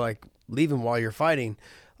 People are like leaving while you're fighting.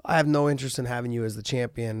 I have no interest in having you as the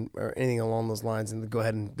champion or anything along those lines. And go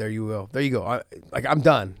ahead and there you go. I'm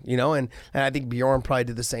done. And I think Bjorn probably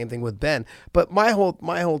did the same thing with Ben. But my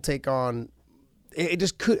whole take on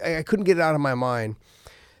I couldn't get it out of my mind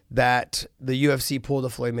that the UFC pulled a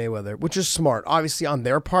Floyd Mayweather, which is smart. Obviously on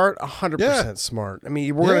their part, 100% smart. I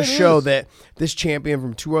mean, we're going to show that this champion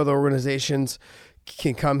from two other organizations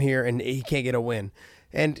can come here and he can't get a win.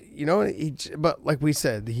 And but like we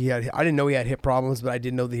said, I didn't know he had hip problems, but I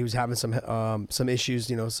did know that he was having some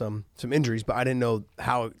issues, some injuries, but I didn't know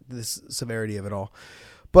how this severity of it all.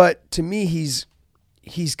 But to me, he's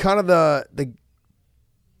kind of the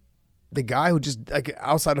guy who just like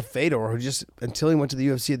outside of Fedor, who just until he went to the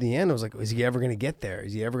UFC at the end, I was like, is he ever going to get there?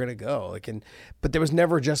 Is he ever going to go? But there was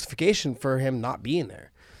never a justification for him not being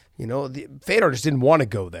there. Fedor just didn't want to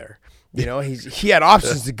go there. He had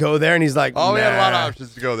options to go there, and he's like, he had a lot of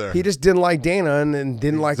options to go there. He just didn't like Dana and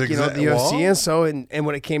didn't like the UFC, and so and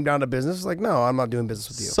when it came down to business, it's like, no, I'm not doing business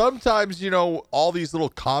with you. Sometimes all these little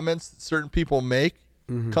comments that certain people make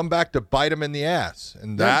come back to bite them in the ass,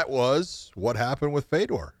 and that was what happened with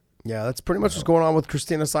Fedor. Yeah, that's pretty much what's going on with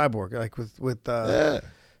Christina Cyborg, like with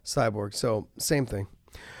Cyborg. So same thing.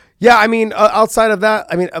 Yeah, I mean, outside of that,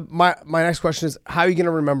 I mean, my next question is, how are you going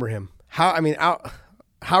to remember him? How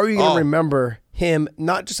are you going to remember him,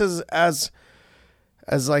 not just as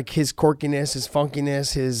like his quirkiness, his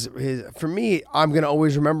funkiness, his for me, I'm going to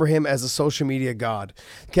always remember him as a social media god.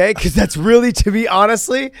 Okay? Cuz that's really, to be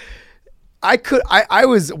honestly, I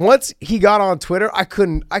was once he got on Twitter, I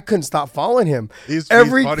couldn't stop following him. He's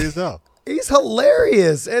funny as hell. He's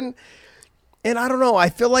hilarious. And I don't know, I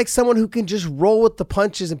feel like someone who can just roll with the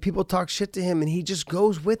punches and people talk shit to him and he just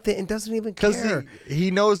goes with it and doesn't even care.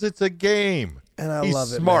 He knows it's a game. And I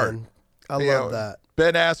love it, smart. Man. I love that.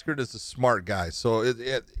 Ben Askren is a smart guy. So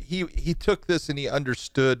he took this and he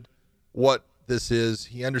understood what this is.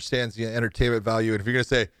 He understands the entertainment value. And if you're going to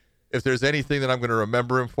say, if there's anything that I'm going to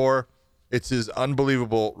remember him for, it's his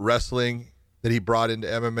unbelievable wrestling that he brought into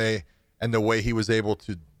MMA and the way he was able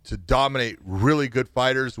to dominate really good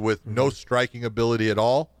fighters with no striking ability at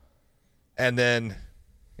all. And then,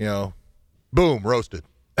 boom, roasted.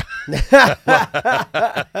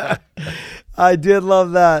 I did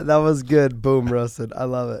love that. That was good. Boom, roasted. I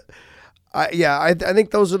love it. I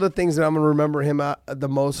think those are the things that I'm going to remember him the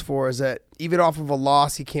most for, is that even off of a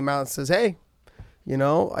loss, he came out and says, hey,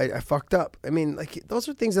 I fucked up. I mean, like, those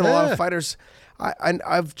are things that a lot of fighters,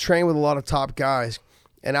 I've trained with a lot of top guys,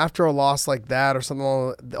 And after a loss like that or something,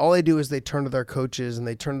 all they do is they turn to their coaches and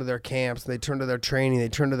they turn to their camps and they turn to their training, they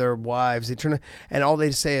turn to their wives, and all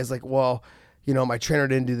they say is like, well, you know, my trainer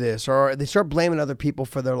didn't do this, or they start blaming other people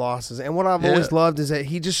for their losses. And what I've always loved is that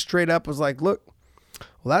he just straight up was like, look,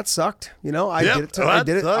 well, that sucked. You know, I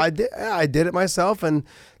did it myself, and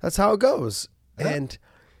that's how it goes. Yeah. And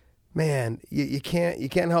man, you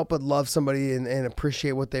can't help but love somebody and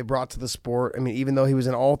appreciate what they brought to the sport. I mean, even though he was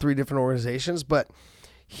in all 3 different organizations, but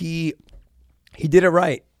he did it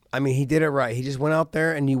right. I mean, he did it right. He just went out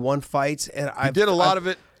there and he won fights, and he did a lot of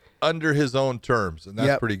it under his own terms, and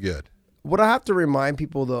that's pretty good. What I have to remind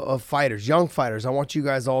people of fighters, young fighters, I want you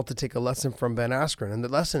guys all to take a lesson from Ben Askren. And the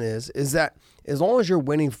lesson is that as long as you're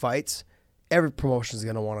winning fights, every promotion is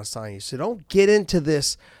going to want to sign you. So don't get into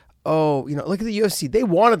this, look at the UFC. They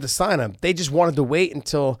wanted to sign him. They just wanted to wait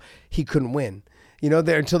until he couldn't win.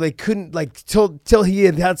 Until they couldn't, till he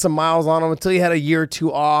had some miles on him, until he had a year or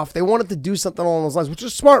 2 off. They wanted to do something along those lines, which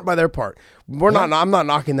is smart by their part. I'm not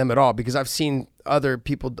knocking them at all, because I've seen other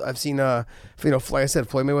people. I've seen, like I said,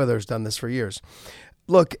 Floyd Mayweather has done this for years.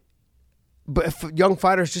 Look, but if young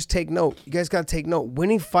fighters, just take note. You guys got to take note.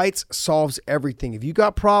 Winning fights solves everything. If you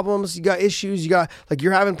got problems, you got issues, you're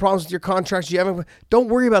having problems with your contracts, don't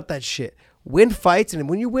worry about that shit. Win fights, and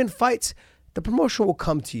when you win fights, the promotion will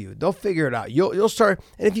come to you. They'll figure it out. You'll start,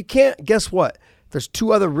 and if you can't, guess what? There's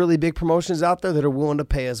 2 other really big promotions out there that are willing to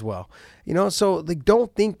pay as well. So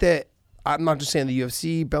don't think that, I'm not just saying the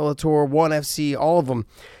UFC, Bellator, ONE FC, all of them.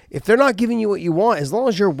 If they're not giving you what you want, as long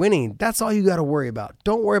as you're winning, that's all you got to worry about.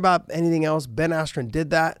 Don't worry about anything else. Ben Askren did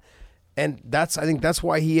that, and I think that's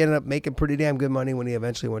why he ended up making pretty damn good money when he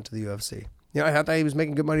eventually went to the UFC. I thought he was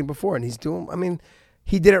making good money before, and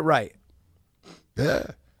he did it right. Yeah.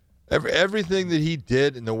 Everything that he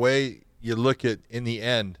did, and the way you look at in the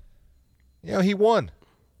end, he won.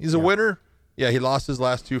 He's a winner. Yeah, he lost his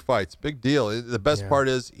last 2 fights. Big deal. The best part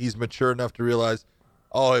is he's mature enough to realize,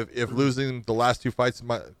 if losing the last 2 fights in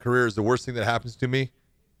my career is the worst thing that happens to me,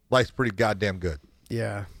 life's pretty goddamn good.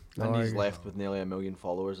 Yeah. And he's left with nearly 1 million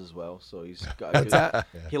followers as well. So he's got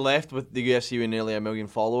he left with the UFC with nearly 1 million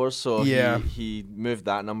followers. So he moved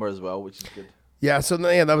that number as well, which is good. Yeah, so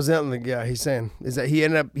that was it. Yeah, he's saying is that he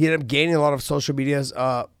ended up gaining a lot of social media's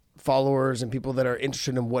followers and people that are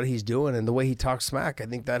interested in what he's doing and the way he talks smack. I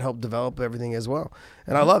think that helped develop everything as well,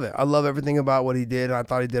 and I love it. I love everything about what he did. I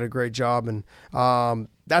thought he did a great job, and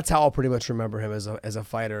that's how I'll pretty much remember him as a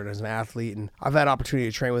fighter and as an athlete. And I've had opportunity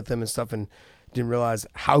to train with him and stuff, and didn't realize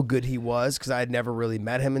how good he was because I had never really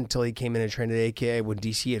met him until he came in and trained at AKA when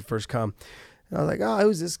DC had first come. And I was like,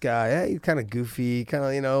 who's this guy? Yeah, he's kind of goofy, kind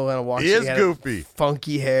of walks. He is goofy.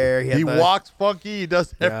 Funky hair. He walks funky. He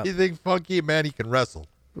does everything funky. Man, he can wrestle.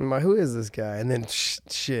 I'm like, who is this guy? And then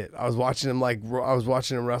shit, I was watching him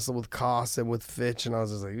wrestle with Koss and with Fitch, and I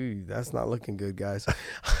was just like, ooh, that's not looking good, guys.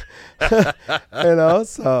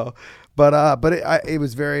 So, but it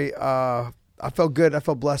was very. I felt good. I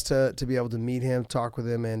felt blessed to be able to meet him, talk with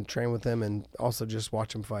him, and train with him, and also just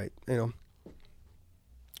watch him fight.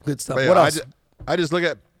 Good stuff. What else? I just look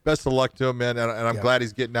at best of luck to him, man, and I'm glad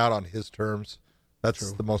he's getting out on his terms.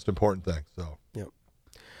 That's the most important thing. So,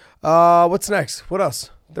 what's next? What else?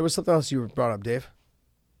 There was something else you brought up, Dave.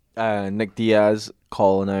 Nick Diaz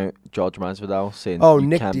calling out George Masvidal, saying,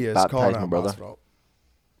 Nick Diaz calling out brother.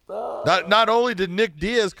 Masvidal. Not only did Nick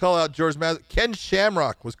Diaz call out George Masvidal, Ken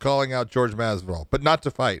Shamrock was calling out George Masvidal, but not to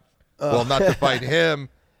fight. Well, not to fight him,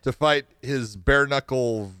 to fight his bare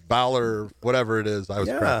knuckle Valor, whatever it is. I was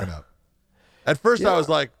cracking up. At first, I was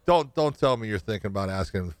like, "Don't tell me you're thinking about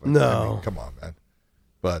asking him to fight." No, come on, man.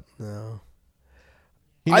 But no,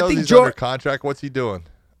 he knows he's under contract. What's he doing?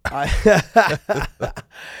 I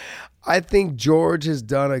think George has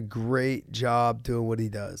done a great job doing what he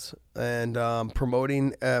does and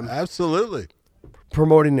promoting. Absolutely.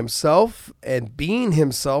 Promoting himself and being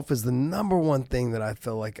himself is the number one thing that I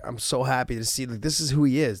feel like I'm so happy to see. Like, this is who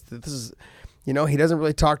he is. This is, he doesn't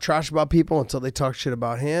really talk trash about people until they talk shit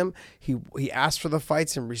about him. He asks for the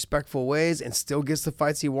fights in respectful ways and still gets the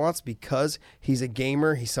fights he wants because he's a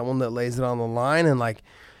gamer. He's someone that lays it on the line, and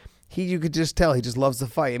you could just tell he just loves to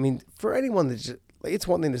fight. I mean, for anyone that it's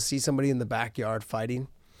one thing to see somebody in the backyard fighting,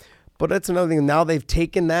 but that's another thing. Now they've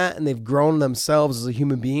taken that and they've grown themselves as a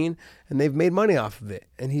human being and they've made money off of it.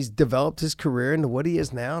 And he's developed his career into what he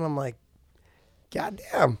is now. And I'm like, God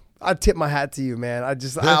damn, I tip my hat to you, man.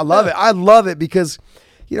 I love it. I love it because,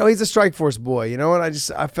 he's a Strikeforce boy, and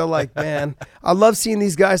I feel like, man, I love seeing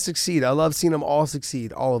these guys succeed. I love seeing them all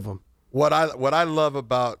succeed, all of them. What I love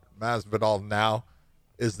about Masvidal now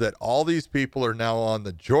is that all these people are now on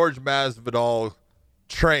the George Masvidal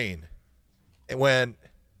train. And when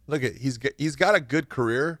look at he's got a good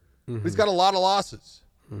career, but he's got a lot of losses,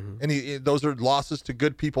 and those are losses to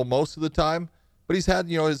good people most of the time. But he's had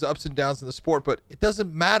his ups and downs in the sport. But it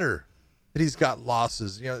doesn't matter that he's got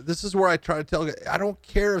losses. This is where I try to tell you, I don't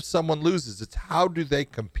care if someone loses. It's how do they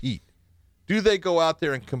compete? Do they go out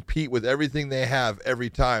there and compete with everything they have every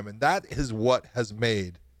time? And that is what has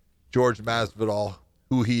made George Masvidal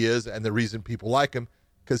who he is and the reason people like him,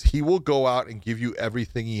 because he will go out and give you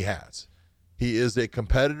everything he has. He is a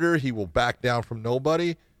competitor. He will back down from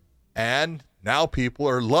nobody. And now people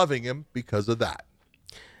are loving him because of that.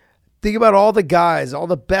 Think about all the guys, all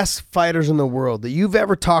the best fighters in the world that you've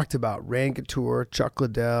ever talked about. Randy Couture, Chuck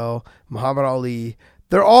Liddell, Muhammad Ali.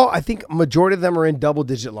 They're all, I think, majority of them are in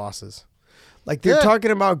double-digit losses. Like, they're talking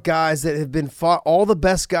about guys that have been fought, all the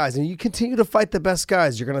best guys, and you continue to fight the best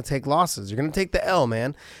guys, you're going to take losses. You're going to take the L,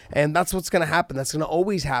 man. And that's what's going to happen. That's going to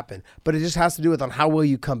always happen. But it just has to do with on how well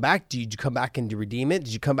you come back. Did you come back and redeem it?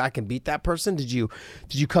 Did you come back and beat that person? Did you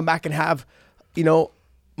come back and have,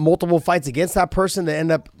 multiple fights against that person that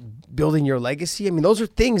end up building your legacy? I mean, those are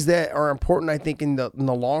things that are important, I think, in the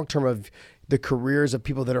long term of the careers of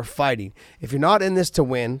people that are fighting. If you're not in this to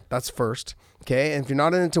win, that's first. Okay, and if you're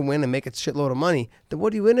not in it to win and make a shitload of money, then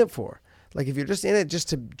what are you in it for? Like, if you're just in it just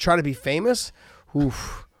to try to be famous, that's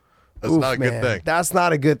not a good thing. That's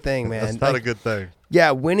not a good thing, man. That's not a good thing.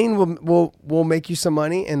 Yeah, winning will make you some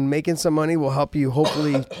money, and making some money will help you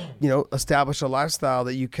hopefully, establish a lifestyle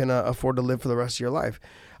that you can afford to live for the rest of your life.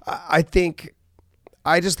 I think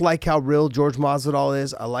I just like how real George Masvidal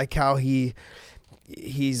is. I like how he's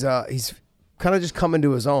kind of just coming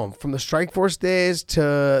to his own. From the Strikeforce days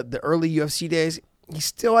to the early UFC days,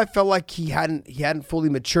 I felt like he hadn't fully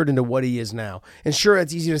matured into what he is now. And sure,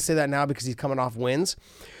 it's easy to say that now because he's coming off wins.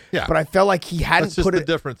 Yeah. But I felt like he hadn't put it. That's just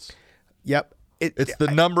the difference. Yep. It's the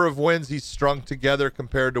number of wins he's strung together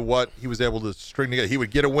compared to what he was able to string together. He would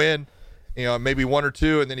get a win, maybe one or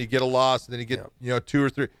two, and then he'd get a loss, and then he'd get, 2 or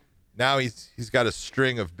 3. Now he's got a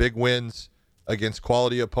string of big wins against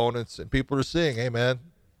quality opponents, and people are seeing, hey, man,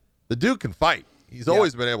 the dude can fight. He's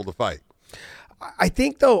always been able to fight. I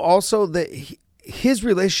think, though, also that his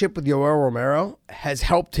relationship with Yoel Romero has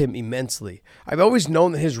helped him immensely. I've always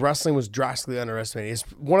known that his wrestling was drastically underestimated. It's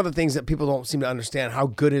one of the things that people don't seem to understand, how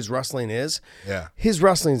good his wrestling is. Yeah. His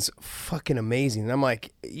wrestling's fucking amazing. And I'm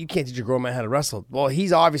like, you can't teach a grown man how to wrestle. Well,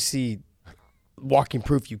 he's obviously walking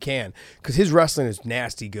proof you can, because his wrestling is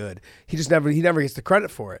nasty good. He never gets the credit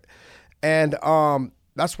for it. And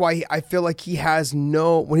that's why I feel like he has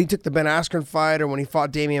when he took the Ben Askren fight or when he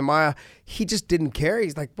fought Damian Maia, he just didn't care.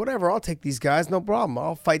 He's like, whatever, I'll take these guys, no problem.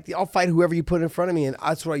 I'll fight whoever you put in front of me, and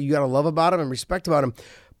that's what you got to love about him and respect about him.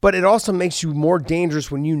 But it also makes you more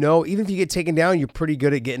dangerous when even if you get taken down, you're pretty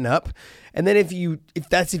good at getting up. And then if you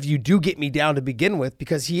do get me down to begin with,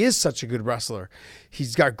 because he is such a good wrestler,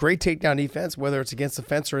 he's got great takedown defense, whether it's against the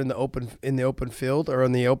fence or in the open field or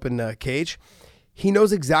in the open cage. He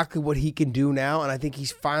knows exactly what he can do now, and I think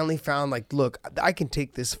he's finally found, like, look, I can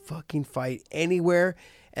take this fucking fight anywhere,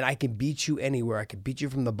 and I can beat you anywhere. I can beat you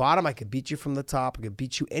from the bottom. I can beat you from the top. I can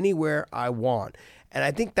beat you anywhere I want. And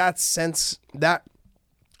I think that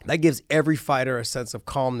gives every fighter a sense of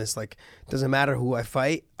calmness. Like, doesn't matter who I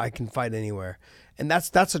fight, I can fight anywhere. And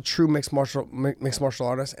that's a true mixed martial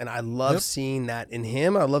artist, and I love seeing that in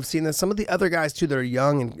him. I love seeing that some of the other guys too that are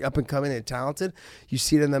young and up and coming and talented, you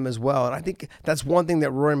see it in them as well. And I think that's one thing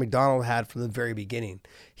that Rory McDonald had from the very beginning.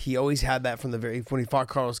 He always had that from when he fought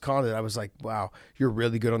Carlos Condit. I was like, wow, you're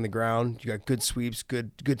really good on the ground. You got good sweeps,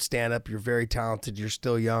 good stand up. You're very talented. You're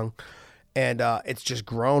still young, and it's just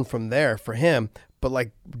grown from there for him. But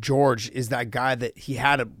like George is that guy that he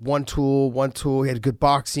had one tool. He had good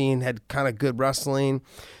boxing, had kind of good wrestling,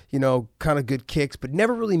 kind of good kicks, but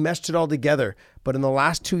never really meshed it all together. But in the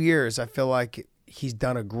last 2 years, I feel like he's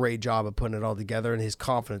done a great job of putting it all together, and his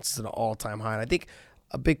confidence is at an all-time high. And I think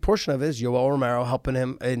a big portion of it is Yoel Romero helping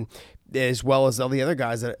him, and as well as all the other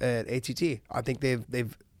guys at ATT. I think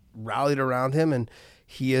they've rallied around him, and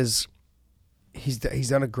he's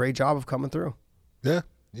done a great job of coming through. Yeah,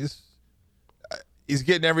 he's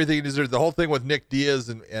getting everything he deserves. The whole thing with Nick Diaz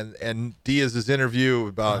and Diaz's interview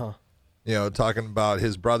about, talking about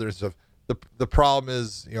his brother and stuff. The problem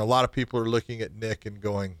is, a lot of people are looking at Nick and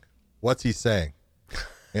going, what's he saying?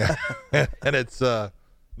 Yeah. And it's,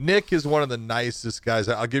 Nick is one of the nicest guys.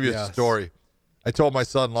 I'll give you a story. I told my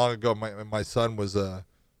son long ago, my son was,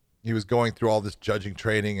 he was going through all this judging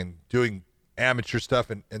training and doing amateur stuff,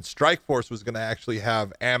 and Strikeforce was going to actually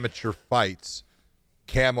have amateur fights.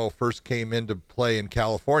 Camo first came into play in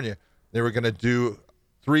California. They were going to do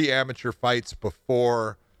 3 amateur fights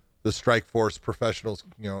before the Strikeforce professionals,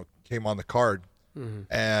 came on the card. Mm-hmm.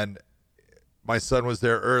 And my son was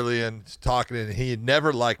there early and talking, and he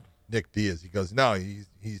never liked Nick Diaz. He goes, no,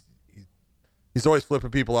 he's always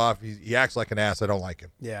flipping people off. He acts like an ass. I don't like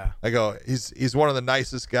him. Yeah. I go, he's one of the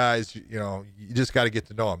nicest guys. You know, you just got to get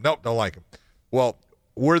to know him. Nope, don't like him. Well,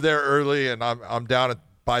 we're there early, and I'm down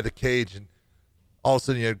by the cage, and all of a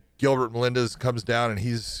sudden, Gilbert Melendez comes down, and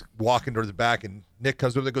he's walking towards the back, and Nick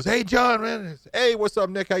comes over and goes, hey, John, man. Hey, what's up,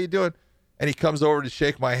 Nick? How you doing? And he comes over to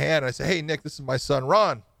shake my hand. And I say, hey, Nick, this is my son,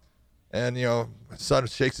 Ron. And, my son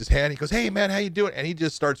shakes his hand. He goes, hey, man, how you doing? And he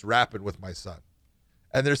just starts rapping with my son.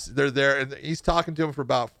 And they're there, and he's talking to him for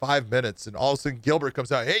about 5 minutes. And all of a sudden, Gilbert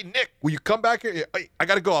comes out, hey, Nick, will you come back here? Hey, I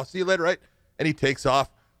got to go. I'll see you later, right? And he takes off.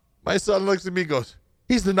 My son looks at me and goes,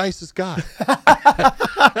 he's the nicest guy.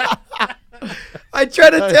 I try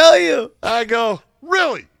to tell you. I go,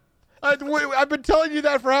 really? I've been telling you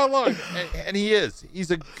that for how long? And he is.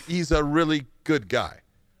 He's a really good guy.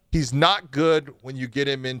 He's not good when you get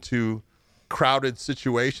him into crowded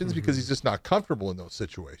situations because he's just not comfortable in those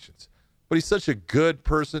situations. But he's such a good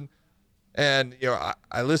person. And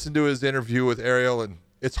I listened to his interview with Ariel, and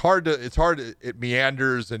it's hard. It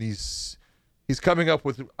meanders, and he's coming up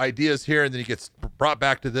with ideas here, and then he gets brought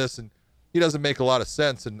back to this, and he doesn't make a lot of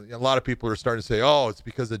sense. And a lot of people are starting to say, oh, it's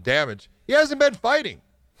because of damage. He hasn't been fighting.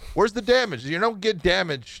 Where's the damage? You don't get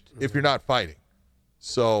damaged if you're not fighting.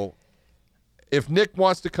 So if Nick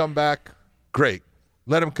wants to come back, great.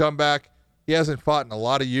 Let him come back. He hasn't fought in a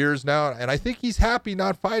lot of years now, and I think he's happy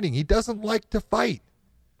not fighting. He doesn't like to fight.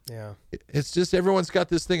 Yeah. It's just everyone's got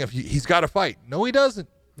this thing of he's got to fight. No, he doesn't.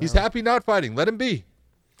 He's happy not fighting. Let him be.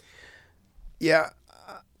 Yeah.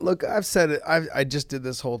 Look, I've said it. I just did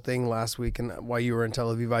this whole thing last week, and while you were in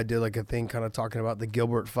Tel Aviv, I did like a thing kind of talking about the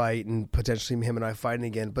Gilbert fight and potentially him and I fighting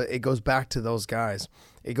again. But it goes back to those guys.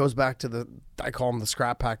 It goes back to I call them the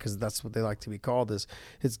scrap pack because that's what they like to be called.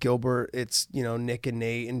 It's Gilbert, it's Nick and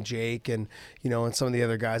Nate and Jake and and some of the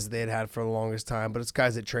other guys that they had for the longest time. But it's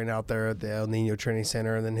guys that train out there at the El Nino Training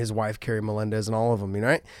Center, and then his wife Carrie Melendez and all of them.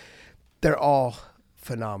 Right? They're all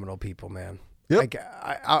phenomenal people, man. Yep. Like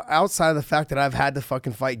outside of the fact that I've had to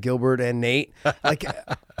fucking fight Gilbert and Nate, like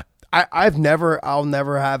I'll never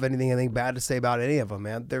have anything bad to say about any of them,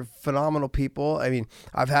 man. They're phenomenal people. I mean,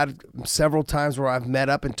 I've had several times where I've met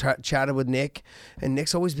up and chatted with Nick, and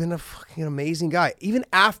Nick's always been a fucking amazing guy. Even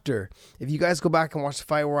after, if you guys go back and watch the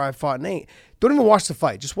fight where I fought Nate, don't even watch the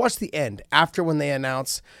fight. Just watch the end. After when they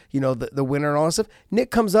announce, the winner and all that stuff,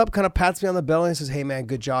 Nick comes up, kind of pats me on the belly and says, hey, man,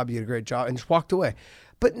 good job. You did a great job, and just walked away.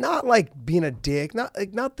 But not like being a dick, not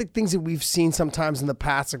the things that we've seen sometimes in the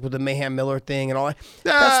past, like with the Mayhem Miller thing and all that.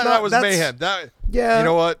 That was mayhem. Yeah. You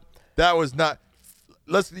know what? That was not.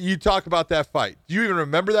 You talk about that fight. Do you even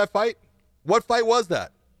remember that fight? What fight was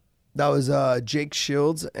that? That was Jake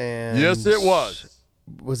Shields and. Yes, it was.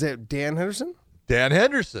 Was it Dan Henderson? Dan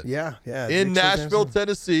Henderson. Yeah. In Nashville,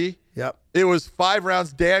 Tennessee. Yep. It was 5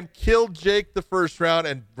 rounds. Dan killed Jake the first round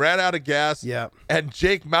and ran out of gas. Yep. And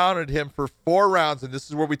Jake mounted him for 4 rounds. And this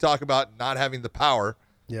is where we talk about not having the power.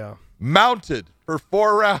 Yeah. Mounted for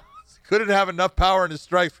 4 rounds. Couldn't have enough power in his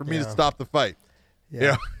strikes for me to stop the fight.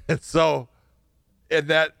 Yeah. And so,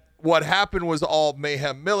 what happened was all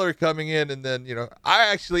Mayhem Miller coming in. And then, I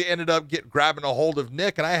actually ended up grabbing a hold of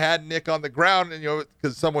Nick. And I had Nick on the ground. And,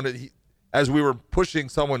 because as we were pushing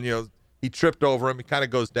someone, he tripped over him. He kind of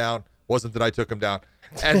goes down. Wasn't that I took him down.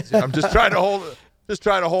 And I'm just trying to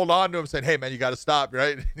hold on to him, saying, hey, man, you got to stop,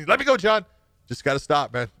 right? Let me go, John. Just got to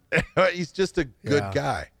stop, man. He's just a good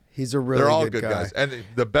guy. He's a really They're all good good guy. guys. And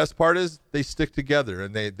the best part is they stick together,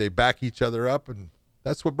 and they back each other up, and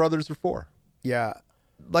that's what brothers are for. Yeah.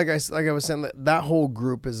 Like I was saying, that whole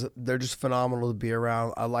group they're just phenomenal to be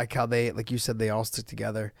around. I like how they, like you said, they all stick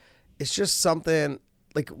together. It's just something...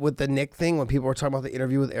 Like with the Nick thing, when people were talking about the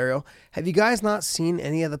interview with Ariel, have you guys not seen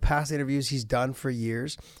any of the past interviews he's done for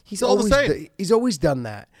years? He's always done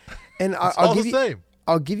that, and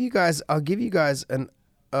I'll give you guys an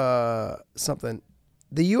something.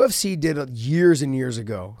 The UFC did it years and years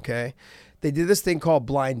ago. Okay, they did this thing called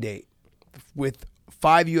Blind Date with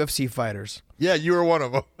 5 UFC fighters. Yeah, you were one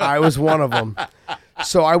of them. I was one of them.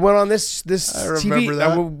 So I went on this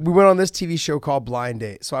TV. We went on this TV show called Blind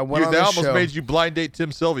Date. So I went on this show. They almost made you blind date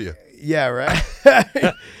Tim Sylvia. Yeah, right.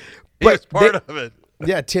 He was part of it.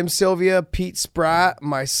 Yeah, Tim Sylvia, Pete Spratt,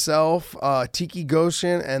 myself, Tiki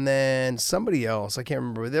Goshen, and then somebody else. I can't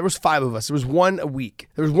remember. There was 5 of us. There was one a week.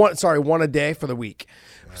 There was one a day for the week.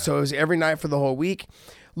 Yeah. So it was every night for the whole week.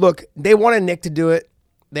 Look, they wanted Nick to do it.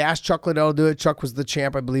 They asked Chuck Liddell to do it. Chuck was the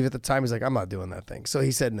champ, I believe, at the time. He's like, I'm not doing that thing. So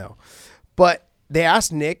he said no. But they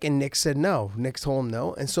asked Nick, and Nick said no. Nick told him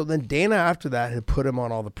no. And so then Dana, after that, had put him on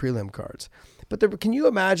all the prelim cards But can you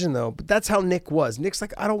imagine though? But that's how Nick was. Nick's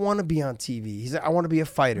like, I don't want to be on TV. He's like, I want to be a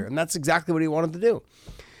fighter, and that's exactly what he wanted to do.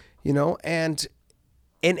 You know, and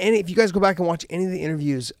if you guys go back and watch any of the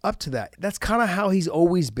interviews up to that, that's kind of how he's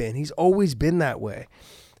always been. He's always been that way.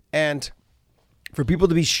 And for people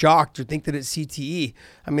to be shocked or think that it's CTE,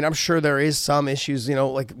 I mean, I'm sure there is some issues, you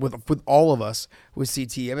know, like with all of us with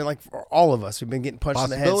CTE. I mean, like for all of us, we've been getting punched in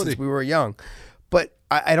the head since we were young. But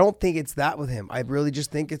I don't think it's that with him. I really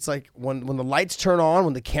just think it's like when the lights turn on,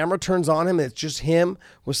 when the camera turns on him, and it's just him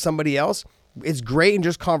with somebody else, it's great in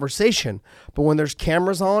just conversation. But when there's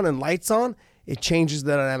cameras on and lights on, it changes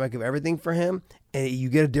the dynamic of everything for him, and you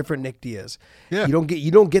get a different Nick Diaz. Yeah.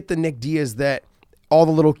 You don't get the Nick Diaz that all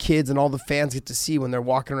the little kids and all the fans get to see when they're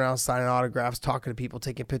walking around signing autographs, talking to people,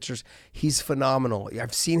 taking pictures. He's phenomenal.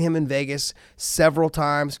 I've seen him in Vegas several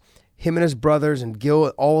times. Him and his brothers and Gil,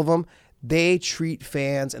 all of them, they treat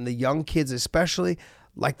fans and the young kids especially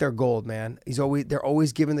like they're gold, man. They're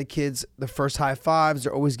always giving the kids the first high fives.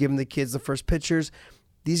 They're always giving the kids the first pictures.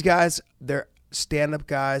 These guys, they're stand-up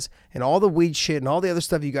guys, and all the weed shit and all the other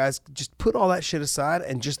stuff. You guys just put all that shit aside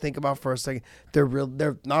and just think about for a second. They're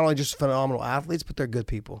not only just phenomenal athletes, but they're good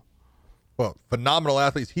people. Well, phenomenal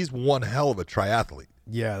athletes. He's one hell of a triathlete.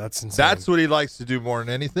 Yeah, that's insane. That's what he likes to do more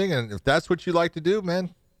than anything. And if that's what you like to do,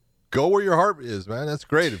 man, go where your heart is, man. That's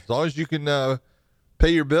great. As long as you can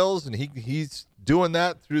pay your bills, and he's doing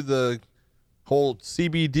that through the whole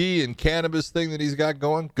CBD and cannabis thing that he's got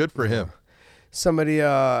going, good for him. Somebody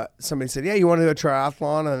said, yeah, you want to do a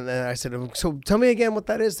triathlon? And I said, so tell me again what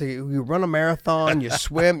that is. You run a marathon, you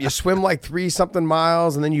swim like 3-something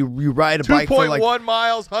miles, and then you ride a bike for like 2.1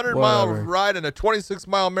 miles, 100-mile ride, and a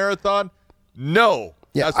 26-mile marathon. No,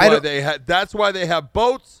 yeah, that's why they have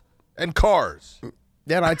boats and cars.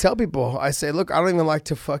 Yeah, and I tell people, I say, look, I don't even like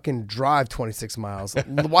to fucking drive 26 miles.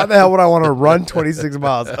 Why the hell would I want to run 26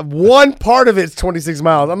 miles? One part of it's 26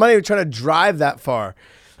 miles. I'm not even trying to drive that far.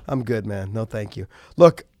 I'm good, man. No, thank you.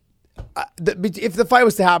 Look, if the fight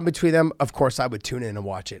was to happen between them, of course I would tune in and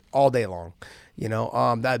watch it all day long. You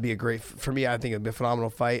know, that'd be a great for me. I think it'd be a phenomenal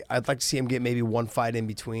fight. I'd like to see him get maybe one fight in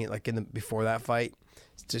between, like before that fight,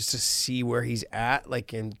 just to see where he's at,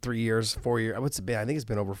 like in 3 years, 4 years. What's it been? I think it's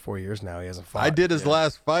been over 4 years now. He hasn't fought. I did his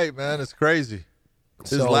last fight, man. It's crazy.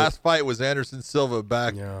 His last fight was Anderson Silva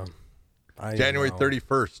back January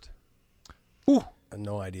 31st. Whew. I have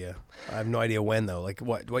no idea. I have no idea when though. Like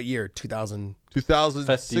what year?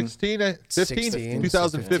 2016?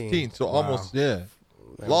 2015. So wow. Almost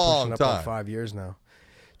long time. 5 years now.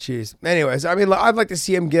 Jeez. Anyways, I mean, I'd like to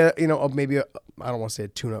see him get maybe I don't want to say a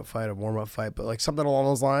tune-up fight, a warm-up fight, but like something along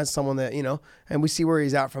those lines. Someone that and we see where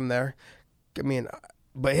he's at from there. I mean,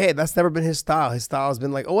 but hey, that's never been his style. His style has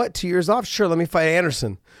been like, 2 years off? Sure, let me fight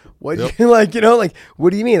Anderson. What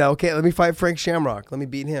what do you mean? Okay, let me fight Frank Shamrock. Let me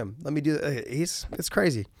beat him. Let me do it's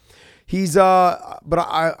crazy. He's but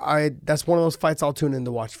I that's one of those fights I'll tune in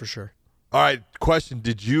to watch for sure. All right, question.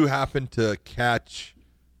 Did you happen to catch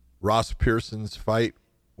Ross Pearson's fight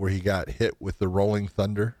where he got hit with the Rolling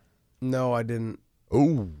Thunder? No, I didn't.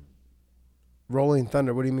 Oh. Rolling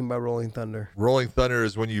Thunder. What do you mean by Rolling Thunder? Rolling Thunder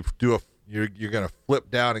is when you do you're going to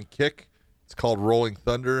flip down and kick. It's called Rolling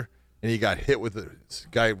Thunder. And he got hit with this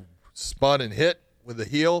guy spun and hit with the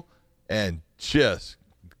heel and just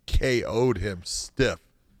KO'd him stiff.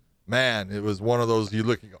 Man, it was one of those you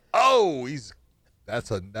look and go,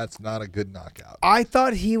 that's not a good knockout. I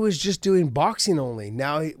thought he was just doing boxing only.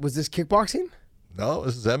 Now, was this kickboxing? No,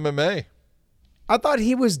 this is MMA. I thought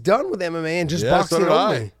he was done with MMA and just boxing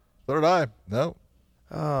only. So did I. No.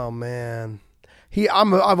 Oh, man.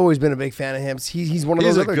 I've always been a big fan of him. He's one of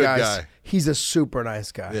those other guys. He's a super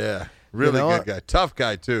nice guy. Yeah, really good guy. Tough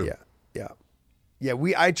guy too. Yeah.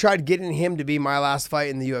 I tried getting him to be my last fight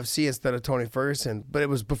in the UFC instead of Tony Ferguson, but it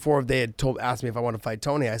was before they had asked me if I wanted to fight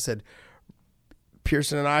Tony. I said,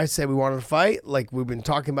 Pearson and I said we wanted to fight. Like we've been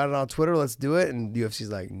talking about it on Twitter. Let's do it. And the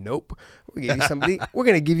UFC's like, nope. We're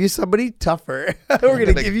gonna give you somebody tougher. We're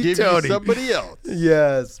gonna give you Tony. Somebody else.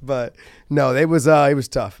 Yes, but no, it was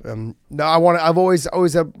tough. No, I've always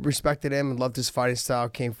respected him and loved his fighting style.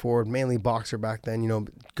 Came forward, mainly boxer back then.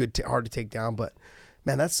 Good, hard to take down. But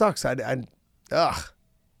man, that sucks. I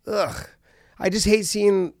just hate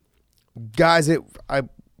seeing guys that I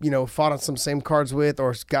fought on some same cards with,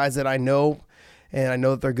 or guys that I know. And I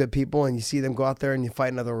know that they're good people, and you see them go out there and you fight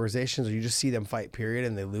in other organizations, or you just see them fight, period,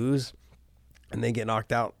 and they lose, and they get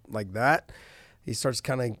knocked out like that. He starts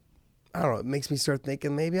kind of, I don't know, it makes me start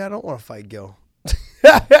thinking maybe I don't want to fight Gil.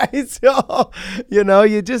 So,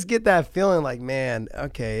 you just get that feeling like, man,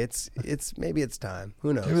 okay, it's maybe it's time.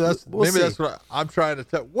 Who knows? Maybe that's what I'm trying to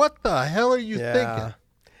tell. What the hell are you thinking?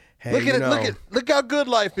 Hey, look at it. Look how good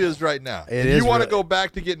life is right now. You want to go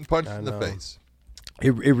back to getting punched in the face.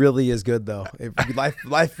 It really is good though.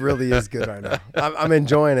 Life really is good right now. I'm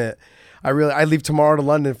enjoying it. I leave tomorrow to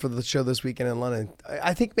London for the show this weekend in London.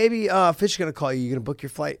 I think maybe Fish is gonna call you. You're gonna book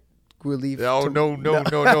your flight. We'll leave. No.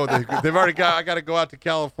 They've already got. I got to go out to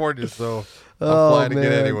California, so I'm flying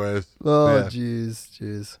again anyways. Oh,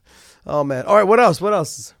 jeez. Oh man. All right. What else?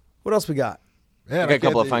 We got? Man, I got a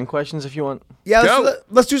couple of fan questions if you want. Yeah.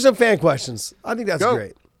 Let's do some fan questions. I think that's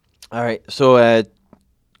great. All right. So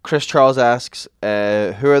Chris Charles asks, who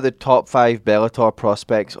are the top 5 Bellator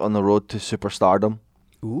prospects on the road to superstardom?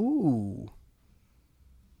 Ooh.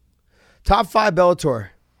 Top 5 Bellator.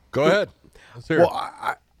 Go ahead. Let's hear it.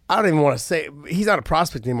 I don't even want to say he's not a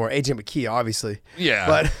prospect anymore. AJ McKee, obviously.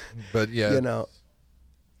 Yeah. But yeah. You know.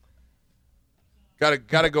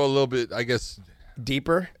 Gotta go a little bit, I guess,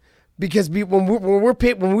 deeper. Because when we were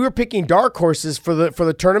picking dark horses for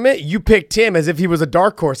the tournament, you picked him as if he was a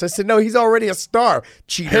dark horse. I said, no, he's already a star.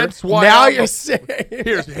 Cheater. Hence why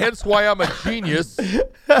hence why I'm a genius.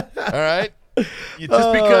 All right.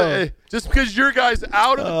 Just because your guy's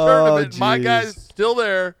out of the tournament, my guy's still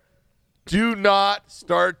there. Do not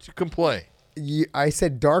start to complain. I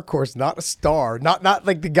said dark horse, not a star. Not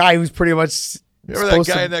like the guy who's pretty much. Remember that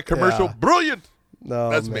guy in that commercial? Yeah. Brilliant.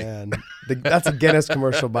 No, that's man. Me. That's a Guinness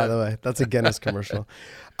commercial, by the way. That's a Guinness commercial.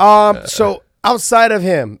 So outside of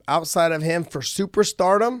him for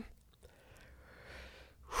superstardom.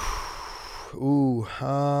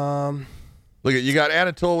 Look at you got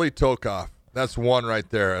Anatoly Tokov. That's one right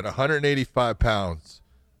there at 185 pounds.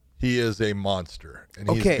 He is a monster, and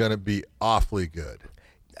he's going to be awfully good.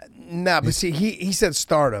 But see, he said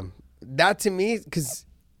stardom. That to me, because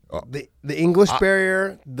the English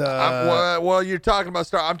barrier, well, you're talking about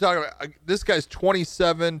star. I'm talking about this guy's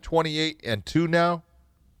 27, 28, and 2 now.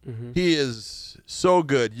 Mm-hmm. He is so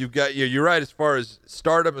good. You're right as far as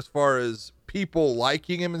stardom, as far as people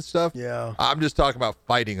liking him and stuff. Yeah. I'm just talking about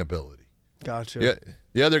fighting ability. Gotcha. Yeah.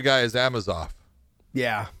 The other guy is Amosov.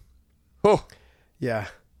 Yeah. Oh. Yeah.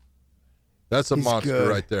 That's a monster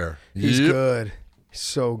right there. He's good.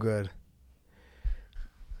 So good.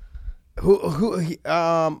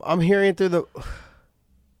 I'm hearing through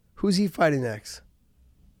who's he fighting next?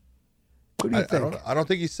 Who do you think? I don't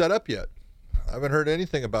think he's set up yet. I haven't heard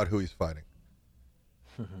anything about who he's fighting.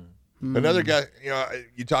 Another guy,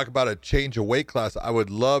 you talk about a change of weight class. I would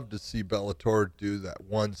love to see Bellator do that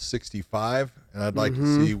 165, and I'd like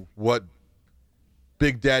to see what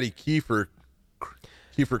Big Daddy Kiefer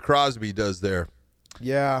Crosby does there.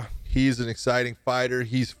 Yeah. He's an exciting fighter.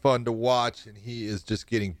 He's fun to watch, and he is just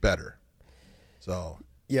getting better. So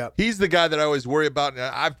yeah, he's the guy that I always worry about. And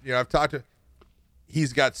I've talked to him.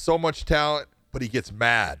 He's got so much talent, but he gets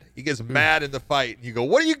mad. He gets mad in the fight, and you go,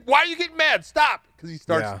 why are you getting mad? Stop. Because he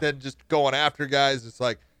starts then just going after guys. It's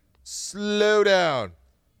like, slow down.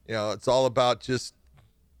 It's all about just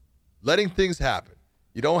letting things happen.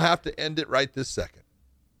 You don't have to end it right this second.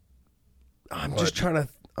 I'm trying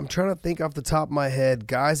to think off the top of my head,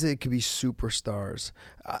 guys that could be superstars.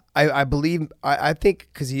 I think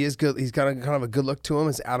because he is good, he's got kind of a good look to him,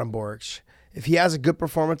 is Adam Boric. If he has a good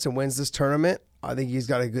performance and wins this tournament, I think he's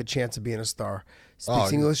got a good chance of being a star.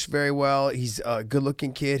 Speaks English very well. He's a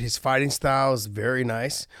good-looking kid. His fighting style is very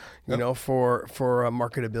nice, for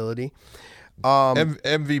marketability.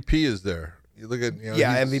 MVP is there. You look at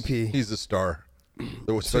MVP. He's a star,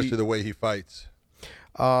 especially the way he fights.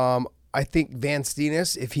 I think Van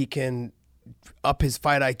Steenis, if he can up his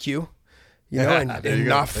fight IQ, and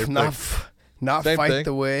not fight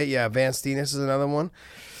the way. Yeah, Van Steenis is another one.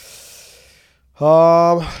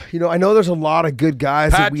 I know there's a lot of good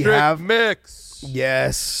guys that we have. Patrick Mix.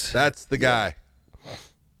 Yes. That's the guy.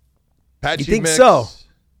 You think so?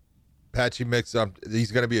 Patchy Mix,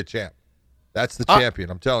 he's going to be a champ. That's the champion.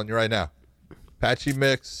 I'm telling you right now. Patchy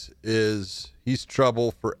Mix he's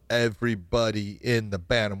trouble for everybody in the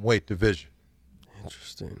bantamweight division.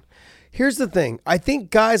 Interesting. Here's the thing. I think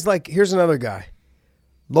guys here's another guy.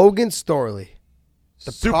 Logan Storley.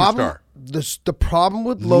 Superstar. The problem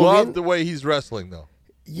with Logan. Love the way he's wrestling, though.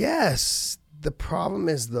 Yes. The problem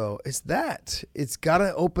is, though, it's got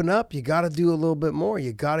to open up. You got to do a little bit more.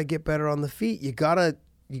 You got to get better on the feet. You got to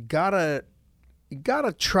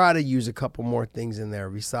try to use a couple more things in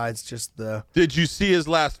there besides just the. Did you see his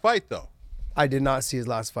last fight, though? I did not see his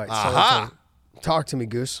last fight. Aha. So talk to me,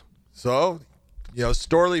 Goose. So,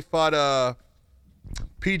 Storley fought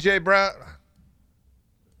PJ Brown.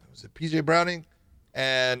 Was it PJ Browning?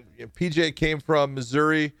 And PJ came from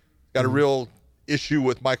Missouri. Got a real issue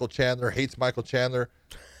with Michael Chandler. Hates Michael Chandler.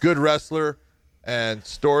 Good wrestler. And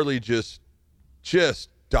Storley just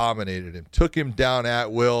dominated him, took him down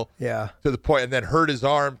at will. Yeah. To the point, and then hurt his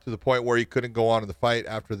arm to the point where he couldn't go on to the fight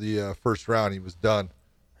after the first round. He was done.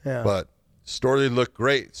 Yeah. But Storley looked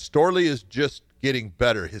great. Storley is just getting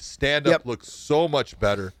better. His stand-up looks so much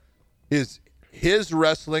better. His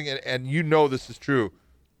wrestling, and you know this is true,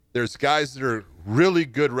 there's guys that are really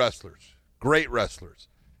good wrestlers, great wrestlers,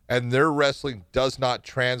 and their wrestling does not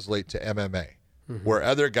translate to MMA. Mm-hmm. Where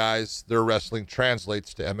other guys, their wrestling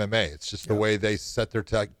translates to MMA. It's just the way they set their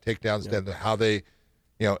takedowns, and how they,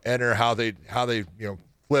 enter, how they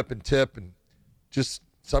flip and tip, and just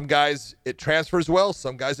some guys it transfers well,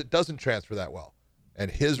 some guys it doesn't transfer that well.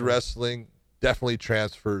 And his wrestling definitely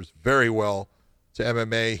transfers very well to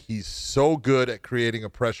MMA. He's so good at creating a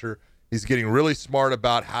pressure. He's getting really smart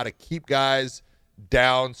about how to keep guys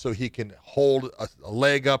down so he can hold a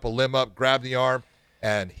leg up, a limb up, grab the arm,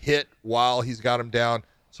 and hit while he's got him down.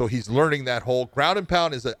 So he's learning that whole ground and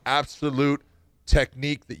pound is an absolute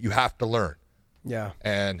technique that you have to learn. Yeah.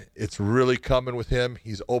 And it's really coming with him.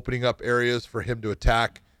 He's opening up areas for him to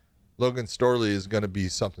attack. Logan Storley is going to be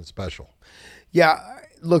something special. Yeah.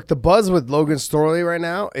 Look, the buzz with Logan Storley right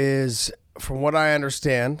now is, from what I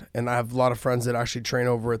understand, and I have a lot of friends that actually train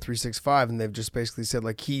over at 365, and they've just basically said,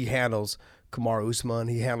 like, he handles Kamaru Usman.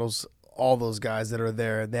 He handles all those guys that are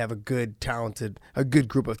there. They have a good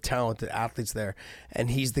group of talented athletes there. And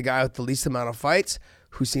he's the guy with the least amount of fights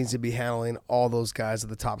who seems to be handling all those guys at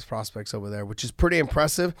the top prospects over there, which is pretty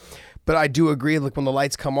impressive. But I do agree, like, when the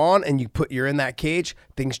lights come on and you're in that cage,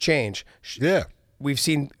 things change. Yeah.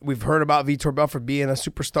 We've heard about Vitor Belfort being a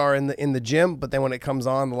superstar in the gym, but then when it comes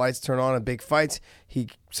on, the lights turn on in big fights, he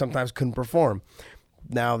sometimes couldn't perform.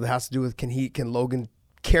 Now that has to do with can Logan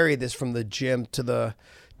carry this from the gym to the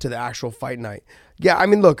actual fight night. Yeah, I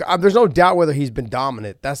mean, look, there's no doubt whether he's been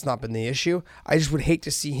dominant. That's not been the issue. I just would hate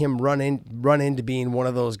to see him run into being one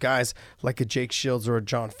of those guys like a Jake Shields or a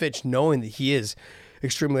John Fitch, knowing that he is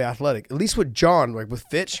extremely athletic. At least with John, like with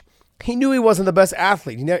Fitch, he knew he wasn't the best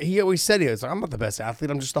athlete. He always said he was like, I'm not the best athlete.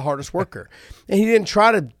 I'm just the hardest worker. And he didn't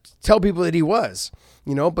try to tell people that he was,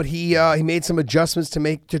 but he made some adjustments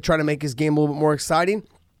to try to make his game a little bit more exciting.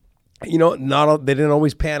 They didn't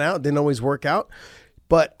always pan out, didn't always work out.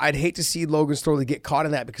 But I'd hate to see Logan Storley get caught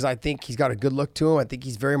in that, because I think he's got a good look to him. I think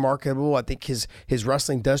he's very marketable. I think his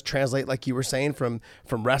wrestling does translate, like you were saying, from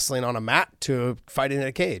wrestling on a mat to fighting in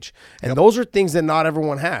a cage. And those are things that not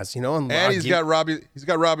everyone has, And he's got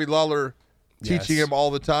Robbie Lawler teaching him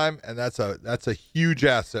all the time, and that's a huge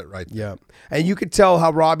asset right there. Yeah. And you could tell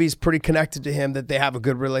how Robbie's pretty connected to him, that they have a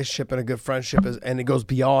good relationship and a good friendship, and it goes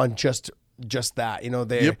beyond just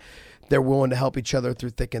that. They're willing to help each other through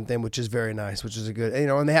thick and thin, which is very nice, which is a good,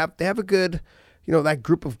 and they have a good, that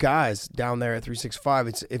group of guys down there at 365.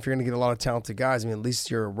 If you're going to get a lot of talented guys, I mean, at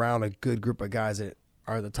least you're around a good group of guys that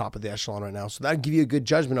are at the top of the echelon right now. So that'd give you a good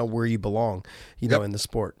judgment on where you belong, in the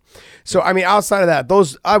sport. So, I mean, outside of that,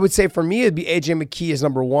 those, I would say for me, it'd be AJ McKee is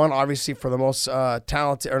number one, obviously for the most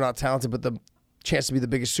talented, or not talented, but the chance to be the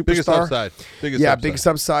biggest superstar. Biggest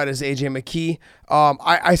upside is AJ McKee.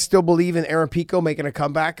 I still believe in Aaron Pico making a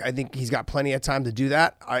comeback. I think he's got plenty of time to do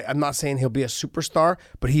that. I'm not saying he'll be a superstar,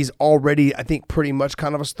 but he's already, I think, pretty much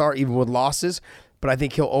kind of a star, even with losses. But I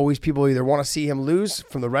think people either want to see him lose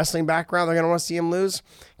from the wrestling background. They're going to want to see him lose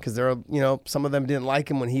because some of them didn't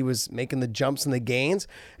like him when he was making the jumps and the gains.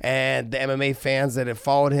 And the MMA fans that have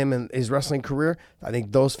followed him in his wrestling career, I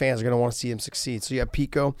think those fans are going to want to see him succeed. So you have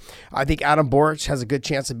Pico. I think Adam Boric has a good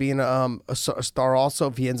chance of being a star also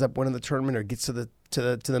if he ends up winning the tournament or gets to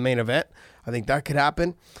the main event. I think that could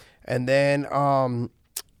happen. And then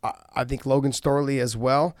I think Logan Storley as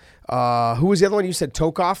well. Who was the other one you said?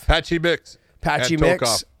 Tokov? Patchy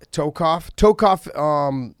Mix,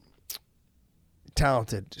 Tokov,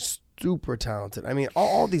 talented, super talented. I mean,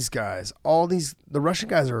 all these guys, the Russian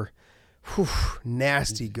guys are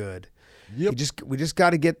nasty good. Yep. We just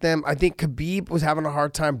got to get them. I think Khabib was having a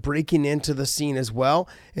hard time breaking into the scene as well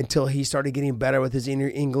until he started getting better with his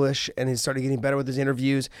English and he started getting better with his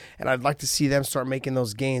interviews. And I'd like to see them start making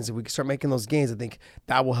those gains. If we can start making those gains, I think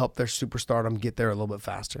that will help their superstardom get there a little bit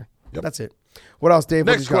faster. Yep. That's it. What else, Dave?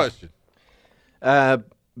 Next question.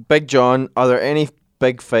 Big John, are there any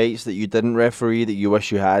big fights that you didn't referee that you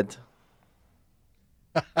wish you had?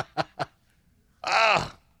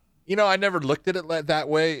 I never looked at it that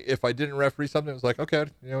way. If I didn't referee something, it was like, okay,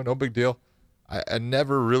 no big deal. I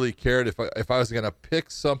never really cared if I was going to pick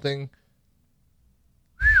something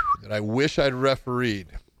that I wish I'd refereed.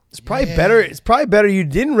 It's probably better. It's probably better you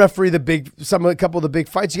didn't referee a couple of the big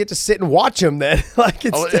fights. You get to sit and watch them. Then,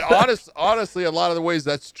 honestly, a lot of the ways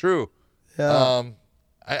that's true. Yeah.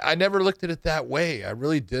 I never looked at it that way. I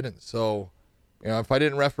really didn't. So, if I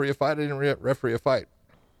didn't referee a fight, I didn't referee a fight.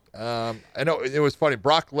 I know it was funny.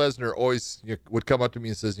 Brock Lesnar always would come up to me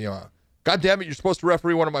and says, God damn it, you're supposed to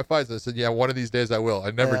referee one of my fights. I said, yeah, one of these days I will.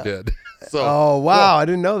 I never did. So, oh, wow. I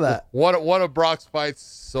didn't know that. One of Brock's fights,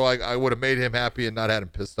 so I would have made him happy and not had him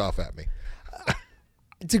pissed off at me.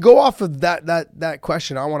 To go off of that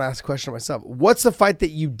question, I want to ask a question myself. What's the fight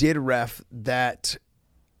that you did ref that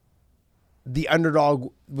the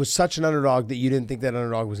underdog was such an underdog that you didn't think that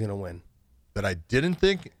underdog was going to win? That I didn't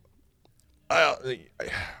think?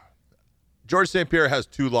 George St. Pierre has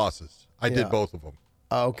 2 losses. I did both of them.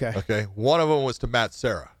 Oh, okay. Okay. One of them was to Matt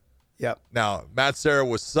Serra. Yep. Now, Matt Serra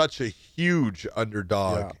was such a huge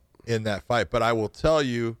underdog in that fight, but I will tell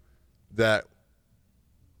you that,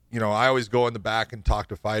 I always go in the back and talk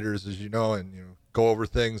to fighters, as you know, and go over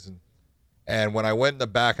things. And when I went in the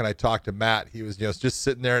back and I talked to Matt, he was just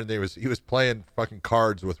sitting there and he was playing fucking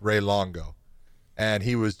cards with Ray Longo, and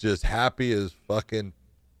he was just happy as fucking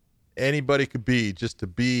anybody could be just to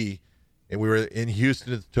be. And we were in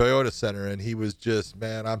Houston at the Toyota Center, and he was just,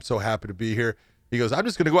 man, I'm so happy to be here. He goes, I'm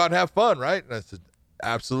just going to go out and have fun, right? And I said,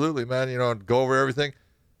 absolutely, man, and go over everything.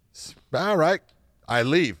 All right. I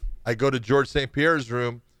leave. I go to George St. Pierre's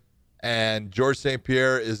room, and George St.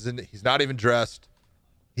 Pierre he's not even dressed.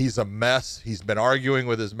 He's a mess. He's been arguing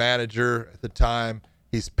with his manager at the time.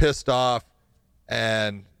 He's pissed off.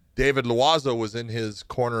 And David Loiseau was in his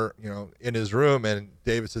corner, in his room, and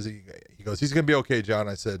David says, he goes, he's going to be okay, John.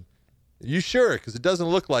 I said, you sure? Because it doesn't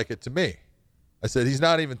look like it to me. I said, he's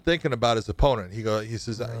not even thinking about his opponent. He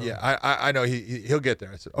says, yeah, I know he'll get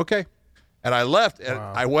there. I said, okay. And I left, and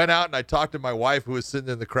I went out and I talked to my wife who was sitting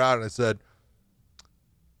in the crowd, and I said,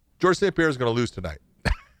 George St. Pierre is going to lose tonight.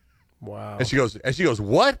 Wow. And she goes,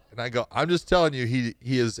 what? And I go, I'm just telling you, he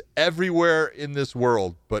is everywhere in this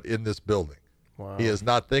world, but in this building. Wow. He is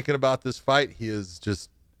not thinking about this fight. He is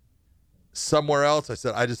just somewhere else. I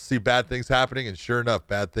said, I just see bad things happening, and sure enough,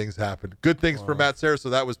 bad things happened. Good things for Matt Serra, so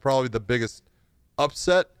that was probably the biggest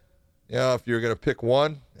upset. If you were going to pick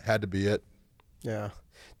one, it had to be it. Yeah.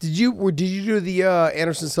 Did you do the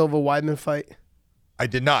Anderson Silva Weidman fight? I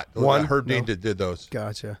did not. Herb Dean did those.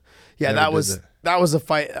 Gotcha. Yeah, that was a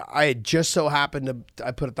fight. I had just so happened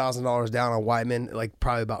I put $1,000 down on Weidman, like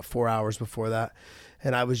probably about 4 hours before that,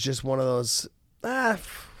 and I was just one of those.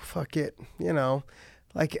 Fuck it,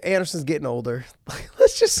 Like Anderson's getting older.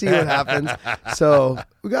 Let's just see what happens. So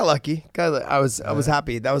we got lucky. I was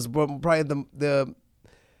happy. That was probably the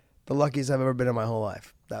luckiest I've ever been in my whole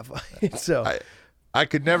life. That fight. So I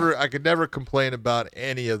could never complain about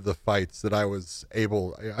any of the fights that I was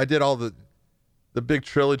able. I did all the big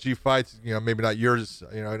trilogy fights. Maybe not yours.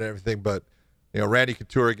 And everything, but Randy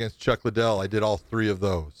Couture against Chuck Liddell. I did all 3 of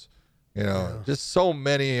those. Just so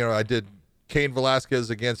many. I did Cain Velasquez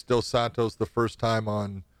against Dos Santos the first time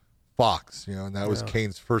on Fox, and that was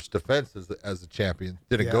Cain's first defense as a champion.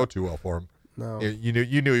 Didn't go too well for him. No. You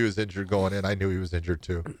knew he was injured going in. I knew he was injured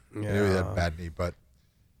too. I knew he had a bad knee, but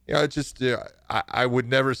it's just I would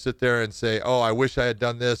never sit there and say, oh, I wish I had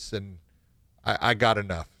done this, and I got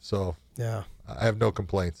enough. So yeah, I have no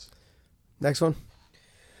complaints. Next one.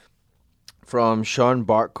 From Sean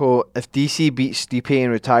Barco, if DC beats Stipe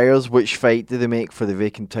and retires, which fight do they make for the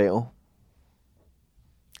vacant title?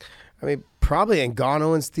 I mean, probably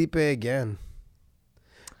Ngannou and Stipe again.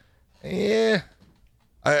 Yeah,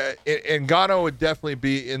 Ngannou would definitely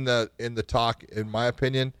be in the talk, in my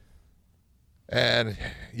opinion. And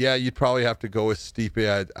yeah, you'd probably have to go with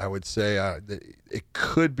Stipe. I would say it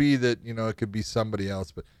could be that it could be somebody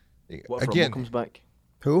else, but what if again, Rumble comes back?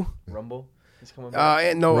 Who? Rumble is coming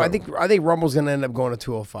back. No, I think Rumble's gonna end up going to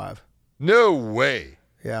 205. No way.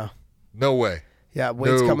 Yeah. No way. Yeah,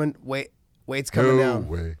 weight's coming. Weight's coming down.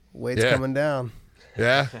 Way. Weight's coming down.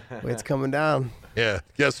 Yeah. Weight's coming down. Yeah.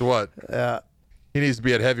 Guess what? He needs to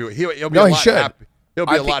be at heavyweight. He'll be he should. He'll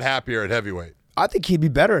be a lot happier at heavyweight. I think he'd be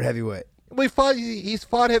better at heavyweight. He's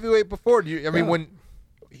fought heavyweight before. When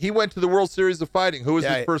he went to the World Series of Fighting, who was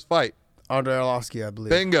his first fight? Andrei Arlovsky, I believe.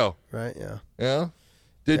 Bingo. Right? Yeah. Yeah.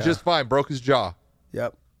 Did just fine. Broke his jaw.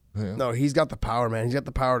 Yep. Yeah. No, he's got the power, man. He's got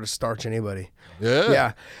the power to starch anybody. Yeah.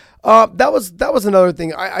 Yeah. That was another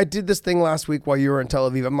thing. I did this thing last week while you were in Tel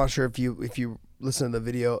Aviv. I'm not sure if you listened to the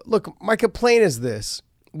video. Look, my complaint is this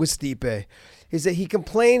with Stipe, is that he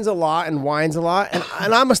complains a lot and whines a lot,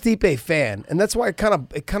 and I'm a Stipe fan, and that's why it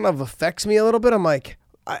kind of affects me a little bit. I'm like,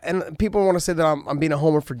 and people want to say that I'm being a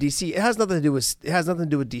homer for DC. It has nothing to do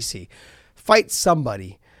with DC. Fight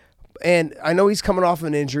somebody. And I know he's coming off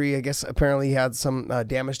an injury. I guess apparently he had some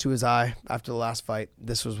damage to his eye after the last fight.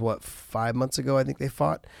 This was 5 months ago, I think they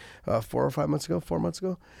fought. 4 or 5 months ago, 4 months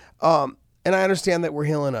ago. And I understand that we're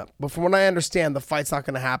healing up. But from what I understand, the fight's not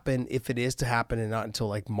going to happen if it is to happen and not until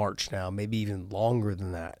like March now, maybe even longer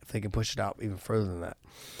than that, if they can push it out even further than that.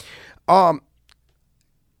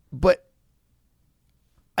 But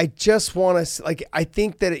I just want to, like, I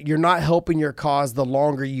think that you're not helping your cause the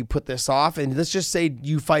longer you put this off. And let's just say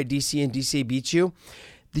you fight DC and DC beats you.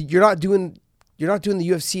 You're not doing the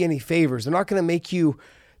UFC any favors. They're not going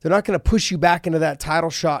to push you back into that title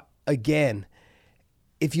shot again.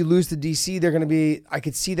 If you lose to DC, they're going to be, I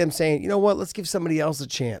could see them saying, you know what, let's give somebody else a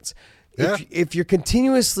chance. Yeah. If you're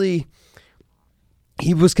continuously,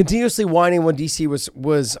 he was continuously whining when DC was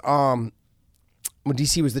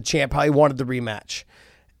the champ, how he wanted the rematch.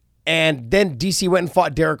 And then DC went and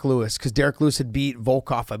fought Derek Lewis because Derek Lewis had beat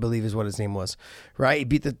Volkov, I believe is what his name was, right? He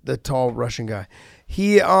beat the tall Russian guy.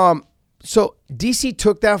 So DC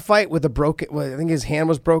took that fight with a broken, I think his hand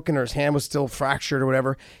was broken or his hand was still fractured or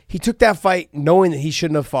whatever. He took that fight knowing that he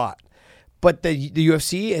shouldn't have fought. But the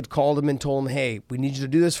UFC had called him and told him, hey, we need you to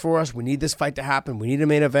do this for us. We need this fight to happen. We need a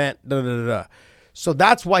main event. So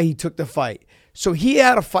that's why he took the fight. So he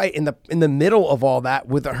had a fight in the middle of all that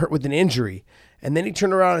with an injury. And then he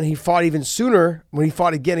turned around and he fought even sooner when he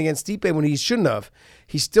fought again against Stipe when he shouldn't have.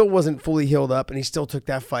 He still wasn't fully healed up and he still took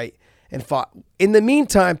that fight and fought. In the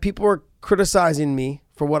meantime, people were criticizing me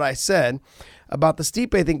for what I said about the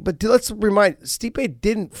Stipe thing. But let's remind, Stipe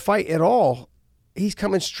didn't fight at all. He's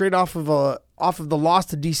coming straight off of the loss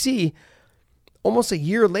to DC almost a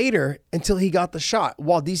year later until he got the shot.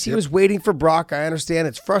 While DC was waiting for Brock, I understand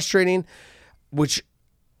it's frustrating, which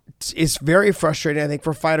is very frustrating, I think,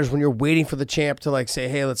 for fighters when you're waiting for the champ to like say,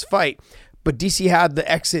 hey, let's fight. But DC had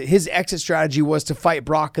his exit strategy was to fight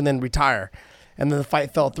Brock and then retire. And then the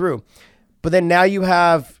fight fell through. But then now you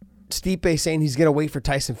have Stipe saying he's going to wait for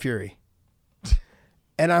Tyson Fury.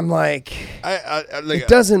 And I'm like, it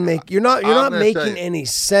doesn't make, you're not making any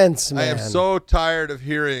sense, man. I am so tired of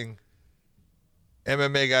hearing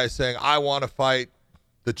MMA guys saying, I want to fight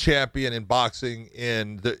the champion in boxing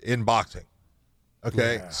in boxing.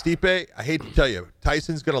 Okay, yeah. Stipe, I hate to tell you,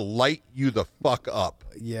 Tyson's going to light you the fuck up.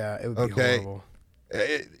 Yeah, it would be horrible.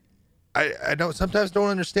 I don't sometimes don't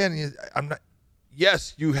understand.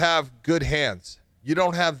 Yes, you have good hands. You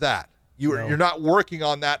don't have that. You're not working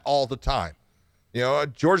on that all the time. You know,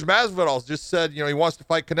 George Masvidal just said, he wants to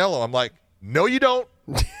fight Canelo. I'm like, no, you don't.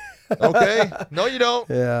 Okay, no, you don't.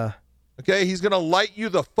 Yeah. Okay, he's gonna light you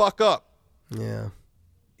the fuck up. Yeah.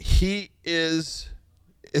 He is.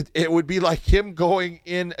 It would be like him going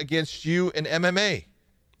in against you in MMA.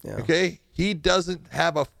 Yeah. Okay, he doesn't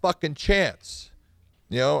have a fucking chance.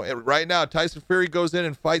 Right now, Tyson Fury goes in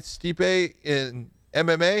and fights Stipe in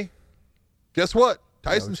MMA. Guess what?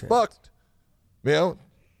 Tyson's fucked.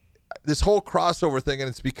 This whole crossover thing, and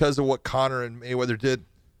it's because of what Conor and Mayweather did.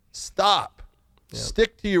 Stop. Yep.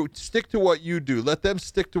 Stick to what you do. Let them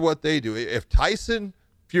stick to what they do. If Tyson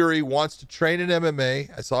Fury wants to train in MMA,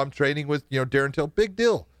 I saw him training with Darren Till. Big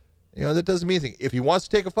deal. That doesn't mean anything. If he wants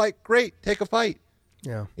to take a fight, great, take a fight.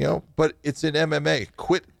 Yeah. But it's in MMA.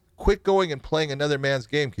 Quit going and playing another man's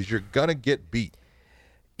game because you're gonna get beat.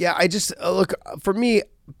 Yeah, I just look, for me,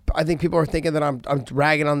 I think people are thinking that I'm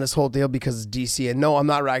ragging on this whole deal because it's DC, and no, I'm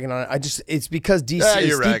not ragging on it. It's because DC. Yeah,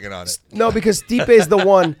 you're ragging on it. No, because Stipe is the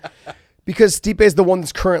one. Because Stipe is the one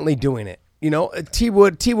that's currently doing it. T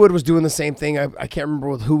Wood was doing the same thing. I can't remember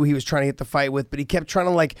with who he was trying to get the fight with, but he kept trying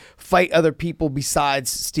to fight other people besides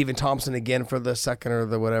Stephen Thompson again for the second or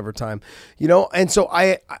the whatever time. And so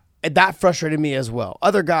that frustrated me as well.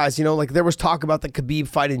 Other guys, there was talk about the Khabib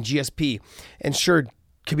fight in GSP, and sure,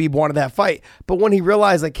 Khabib wanted that fight, but when he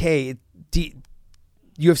realized hey,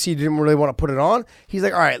 UFC didn't really want to put it on, he's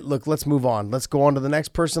like, all right, look, let's move on. Let's go on to the next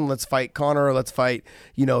person. Let's fight Conor, or let's fight,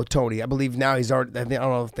 Tony. I believe now he's already, I don't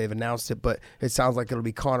know if they've announced it, but it sounds like it'll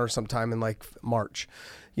be Conor sometime in March.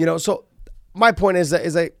 So my point is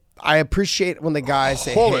that I appreciate when the guys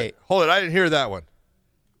say, hold it, I didn't hear that one.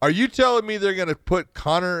 Are you telling me they're going to put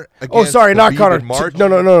Conor against Oh, sorry, not Conor. March?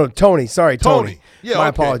 No, Tony. Sorry, Tony. Yeah, my okay,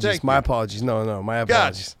 apologies. My apologies. No, my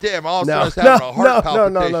apologies. God damn, all of a sudden I was having a heart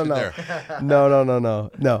palpitation there.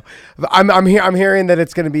 No. I'm hearing that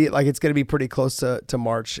it's going to be pretty close to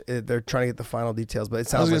March. They're trying to get the final details, but it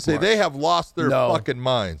sounds I was going to say they have lost their fucking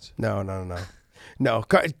minds. No.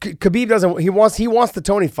 Khabib doesn't. He wants the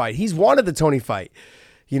Tony fight. He's wanted the Tony fight.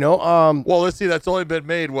 Well, let's see. That's only been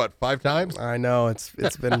made 5 times. I know it's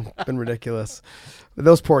been ridiculous. But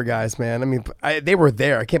those poor guys, man. I mean, they were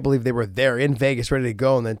there. I can't believe they were there in Vegas, ready to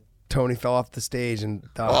go, and then Tony fell off the stage and.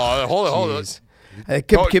 Hold on.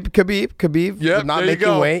 Khabib not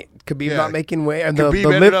making weight. Khabib not making weight, and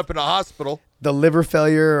Khabib ended up in a hospital. The liver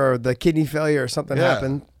failure or the kidney failure or something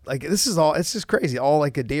happened. Like this is all. It's just crazy. All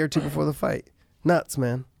like a day or two before the fight. Nuts,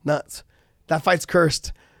 man. Nuts. That fight's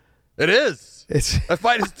cursed. It is. That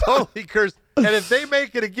fight is totally cursed. And if they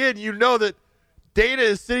make it again, you know that Dana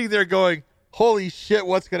is sitting there going, "Holy shit,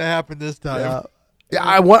 what's going to happen this time?" Yeah,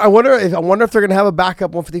 I wonder if they're gonna have a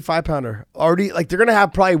backup 155 pounder already. Like they're gonna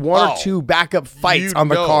have probably one or two backup fights on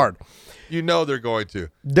the card. You know they're going to.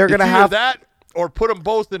 They're gonna have that or put them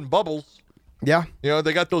both in bubbles. Yeah,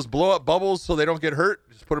 they got those blow up bubbles so they don't get hurt.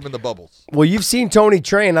 Just put them in the bubbles. Well, you've seen Tony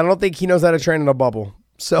train. I don't think he knows how to train in a bubble.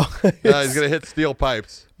 So he's gonna hit steel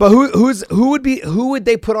pipes. But who would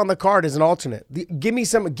they put on the card as an alternate? Give me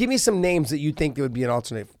some names that you think that would be an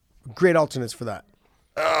alternate. Great alternates for that.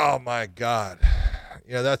 Oh my God.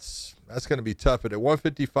 That's going to be tough. But at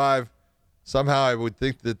 155, somehow I would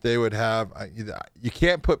think that they would have. You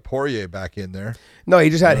can't put Poirier back in there. No, he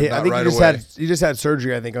just had hit. I think he just had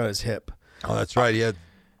surgery. I think on his hip. Oh, that's right. He had.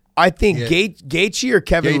 I think Gaethje or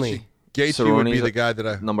Kevin Lee. Gaethje would be the guy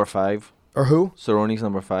that number 5. Or who? Cerrone's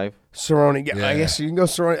number 5. Cerrone. Yeah, I guess you can go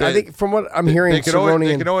Cerrone. I think from what I'm hearing,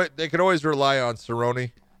 Cerrone. They can always rely on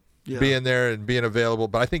Cerrone being there and being available.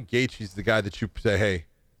 But I think Gaethje's the guy that you say, hey,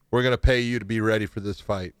 we're going to pay you to be ready for this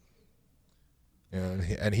fight.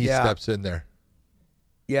 And he steps in there.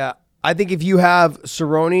 Yeah. I think if you have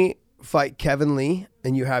Cerrone fight Kevin Lee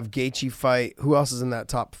and you have Gaethje fight, who else is in that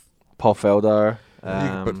top? Paul Felder. You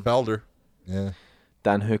can put Felder. Yeah.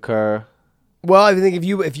 Dan Hooker. Well, I think if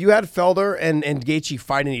you had Felder and Gaethje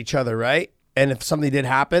fighting each other, right? And if something did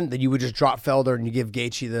happen, then you would just drop Felder and you give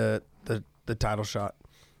Gaethje the title shot.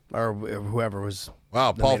 Or whoever was.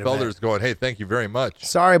 Wow, Paul Felder's going, hey, thank you very much.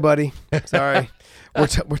 Sorry, buddy. Sorry.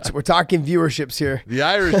 We're talking viewerships here. The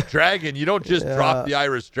Irish Dragon. You don't just drop the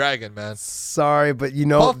Irish Dragon, man. Sorry, but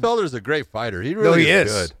Paul Felder's a great fighter. He really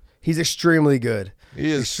is good. He's extremely good.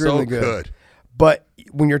 He is extremely good. But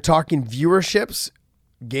when you're talking viewerships,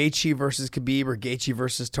 Gaethje versus Khabib or Gaethje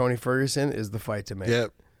versus Tony Ferguson is the fight to make.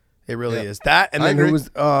 Yep. It really is. That and then who was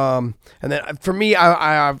and then for me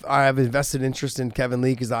I have invested interest in Kevin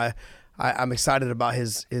Lee because I'm excited about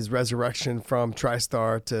his resurrection from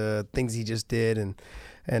TriStar to things he just did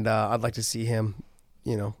and I'd like to see him,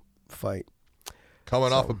 fight.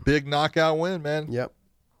 Coming off a big knockout win, man. Yep.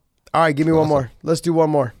 All right, give me one more. Let's do one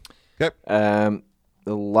more. Okay.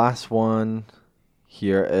 The last one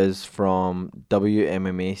here is from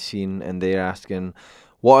WMMA Scene, and they're asking,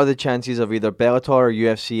 what are the chances of either Bellator or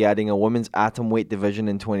UFC adding a women's atomweight division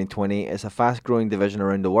in 2020? It's a fast-growing division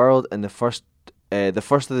around the world, and the first of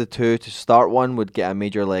the two to start one would get a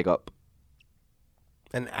major leg up.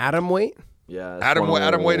 An atomweight? Yeah.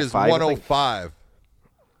 Atomweight is 105.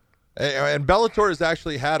 And Bellator has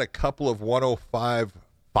actually had a couple of 105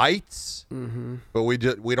 fights, but we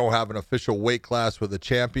don't have an official weight class with a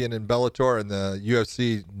champion in Bellator, and the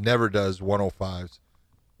UFC never does 105s.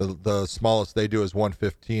 The smallest they do is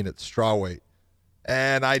 115 at strawweight,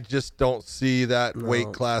 and I just don't see that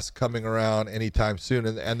weight class coming around anytime soon.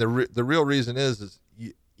 And the real reason is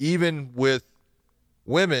even with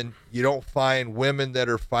women, you don't find women that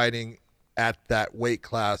are fighting at that weight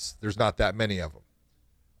class. There's not that many of them.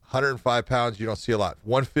 105 pounds, you don't see a lot.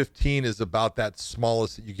 115 is about that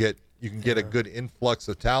smallest that you get. You can get a good influx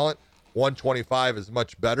of talent. 125 is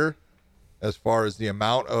much better as far as the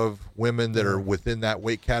amount of women that are within that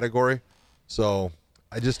weight category. So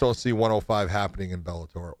I just don't see 105 happening in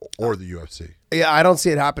Bellator or the UFC. Yeah, I don't see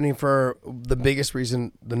it happening for the biggest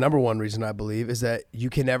reason, the number one reason I believe, is that you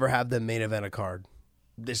can never have the main event a card.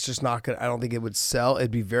 It's just not good. I don't think it would sell.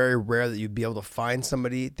 It'd be very rare that you'd be able to find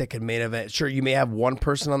somebody that could main event. Sure, you may have one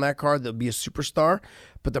person on that card that'll be a superstar,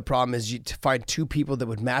 but the problem is to find two people that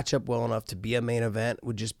would match up well enough to be a main event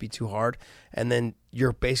would just be too hard. And then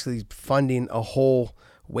you're basically funding a whole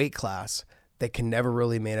weight class that can never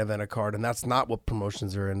really main event a card, and that's not what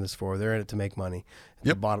promotions are in this for. They're in it to make money.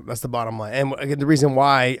 Yep. That's the bottom line. And again, the reason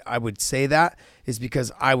why I would say that is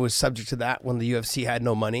because I was subject to that when the UFC had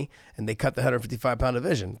no money and they cut the 155-pound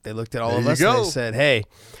division. They looked at all of us and they said, hey,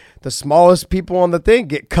 the smallest people on the thing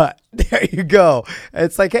get cut. There you go. And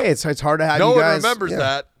it's like, hey, it's hard to have you guys. No one remembers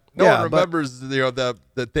that. No one remembers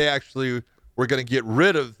that they actually were going to get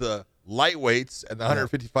rid of the lightweights and the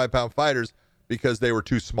 155-pound fighters because they were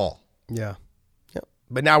too small. Yeah.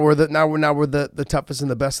 But now we're the toughest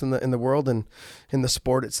and the best in the world and in the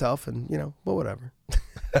sport itself, and well, whatever.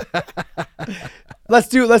 Let's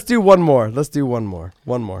do one more.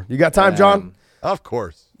 One more. You got time, John? Of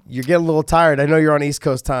course. You're getting a little tired. I know you're on East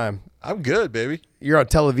Coast time. I'm good, baby. You're on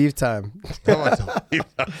Tel Aviv time. I'm on Tel Aviv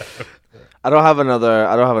time. I don't have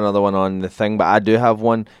another one on the thing, but I do have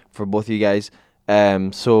one for both of you guys.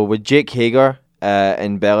 So with Jake Hager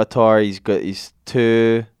in Bellator, he's got his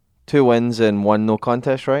two 2 wins and 1 no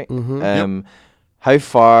contest, right? Mm-hmm. How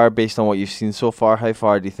far, based on what you've seen so far, how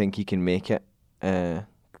far do you think he can make it? Can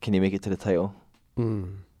he make it to the title?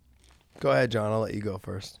 Go ahead, John. I'll let you go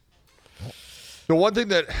first. The one thing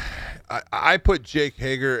that I put Jake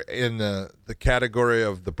Hager in the category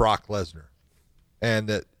of the Brock Lesnar, and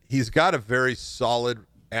that he's got a very solid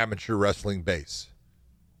amateur wrestling base,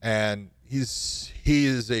 and he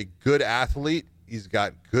is a good athlete. He's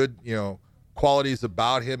got good qualities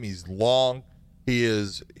about him. He's long.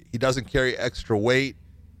 He doesn't carry extra weight.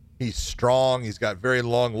 He's strong. He's got very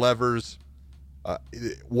long levers.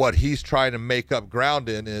 What he's trying to make up ground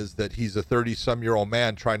in is that he's a 30-some-year-old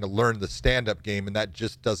man trying to learn the stand-up game, and that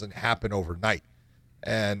just doesn't happen overnight.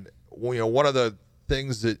 And one of the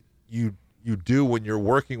things that you do when you're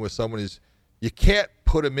working with someone is you can't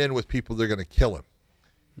put him in with people that are going to kill him.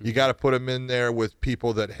 You got to put him in there with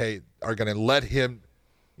people that are going to let him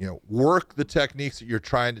work the techniques that you're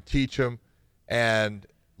trying to teach him, and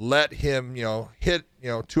let him hit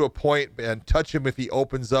to a point and touch him if he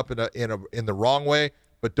opens up in the wrong way,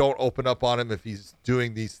 but don't open up on him if he's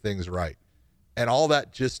doing these things right. And all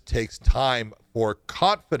that just takes time for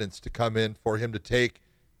confidence to come in for him to take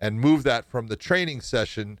and move that from the training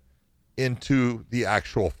session into the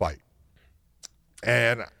actual fight.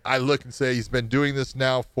 And I look and say he's been doing this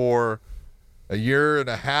now for a year and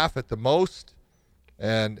a half at the most,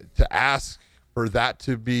 and to ask for that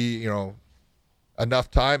to be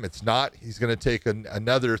enough time, it's not. He's going to take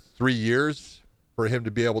another 3 years for him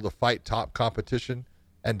to be able to fight top competition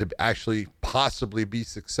and to actually possibly be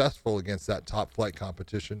successful against that top flight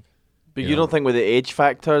competition. But you don't think with the age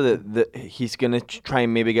factor that he's going to try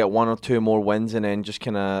and maybe get 1 or 2 more wins and then just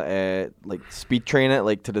kind of like speed train it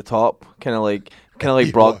like to the top, kind of like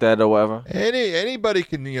Brock did or whatever? Anybody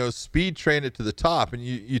can speed train it to the top. And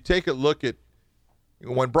you take a look at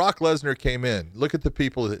when Brock Lesnar came in, look at the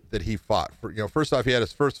people that he fought. First off, he had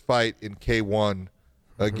his first fight in K1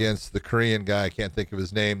 against the Korean guy. I can't think of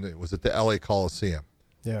his name. It was at the LA Coliseum.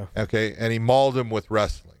 Yeah. Okay, and he mauled him with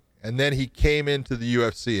wrestling. And then he came into the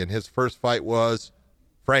UFC, and his first fight was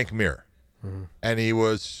Frank Mir. And he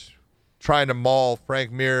was trying to maul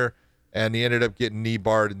Frank Mir, and he ended up getting knee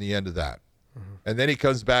barred in the end of that. And then he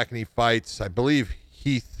comes back and he fights, I believe,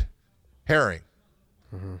 Heath Herring.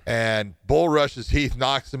 And bull rushes Heath,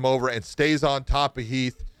 knocks him over, and stays on top of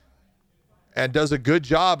Heath and does a good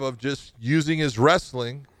job of just using his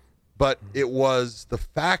wrestling. But it was the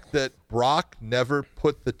fact that Brock never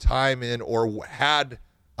put the time in or had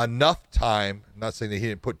enough time. I'm not saying that he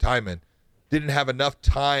didn't put time in, didn't have enough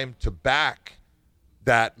time to back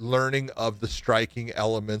that learning of the striking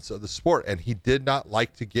elements of the sport. And he did not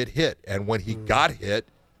like to get hit. And when he got hit,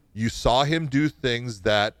 you saw him do things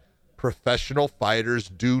that professional fighters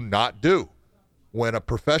do not do. When a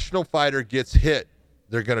professional fighter gets hit,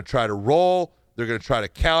 they're going to try to roll, they're going to try to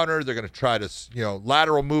counter, they're going to try to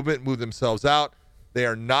lateral movement, move themselves out. They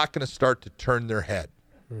are not going to start to turn their head.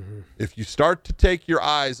 If you start to take your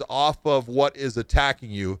eyes off of what is attacking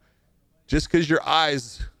you, just because your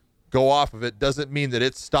eyes go off of it doesn't mean that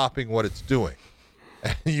it's stopping what it's doing.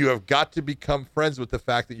 And you have got to become friends with the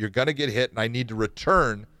fact that you're going to get hit, and I need to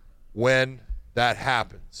return when that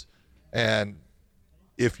happens. And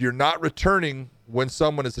if you're not returning when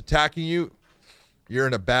someone is attacking you, you're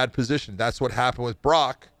in a bad position. That's what happened with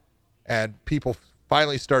Brock, and people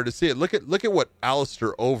finally started to see it. Look at what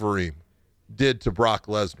Alistair Overeem did to Brock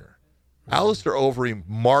Lesnar. Alistair Overeem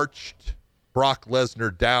marched Brock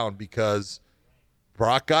Lesnar down because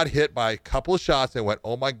Brock got hit by a couple of shots and went,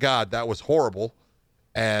 oh my God, that was horrible.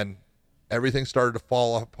 And everything started to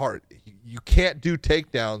fall apart. You can't do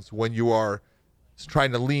takedowns when you are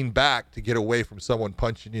trying to lean back to get away from someone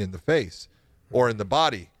punching you in the face or in the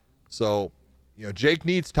body. So, Jake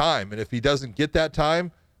needs time. And if he doesn't get that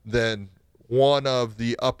time, then one of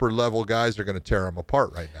the upper level guys are going to tear him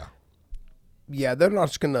apart right now. Yeah, they're not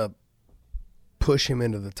just going to push him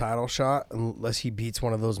into the title shot unless he beats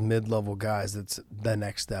one of those mid-level guys that's the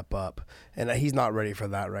next step up. And he's not ready for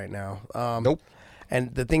that right now. Nope.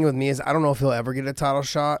 And the thing with me is I don't know if he'll ever get a title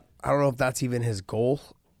shot. I don't know if that's even his goal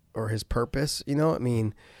or his purpose, I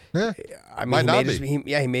mean, might not be.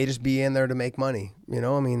 He may just be in there to make money,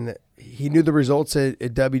 I mean, he knew the results at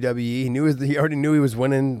WWE. He already knew he was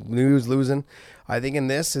winning, knew he was losing. I think in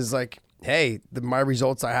this is like, hey, my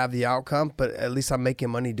results, I have the outcome, but at least I'm making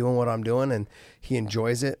money doing what I'm doing, and he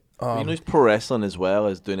enjoys it. He's pro wrestling as well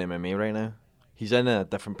as doing MMA right now. He's in a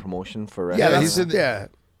different promotion for wrestling. Yeah,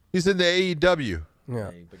 he's in the AEW.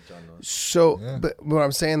 Yeah. So, but what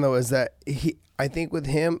I'm saying though is that I think with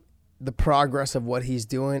him, the progress of what he's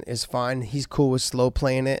doing is fine. He's cool with slow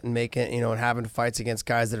playing it and making, and having fights against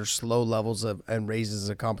guys that are slow levels of and raises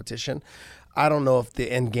a competition. I don't know if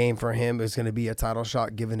the end game for him is going to be a title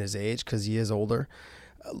shot given his age because he is older.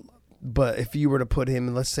 But if you were to put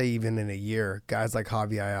him, let's say even in a year, guys like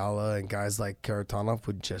Javier Ayala and guys like Kharitonov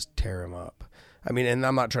would just tear him up. I mean, and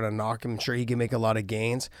I'm not trying to knock him. I'm sure he can make a lot of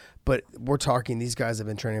gains, but we're talking these guys have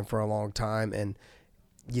been training for a long time, and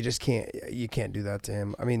you just can't do that to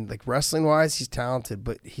him. I mean, like wrestling wise, he's talented,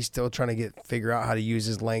 but he's still trying to figure out how to use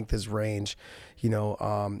his length, his range.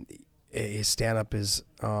 His stand up is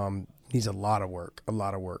needs a lot of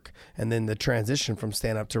work, and then the transition from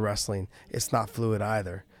stand up to wrestling, it's not fluid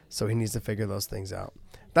either. So he needs to figure those things out.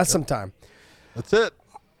 That's some time. That's it.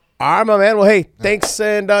 All right, my man. Well, hey, thanks,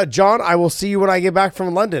 and John, I will see you when I get back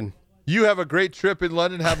from London. You have a great trip in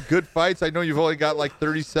London. Have good fights. I know you've only got like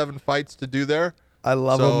 37 fights to do there. I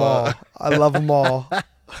love them all. I love them all.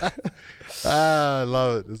 I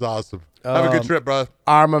love it. It's awesome. Have a good trip, brother.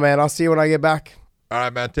 All right, my man. I'll see you when I get back. All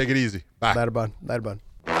right, man. Take it easy. Bye. Later, bud.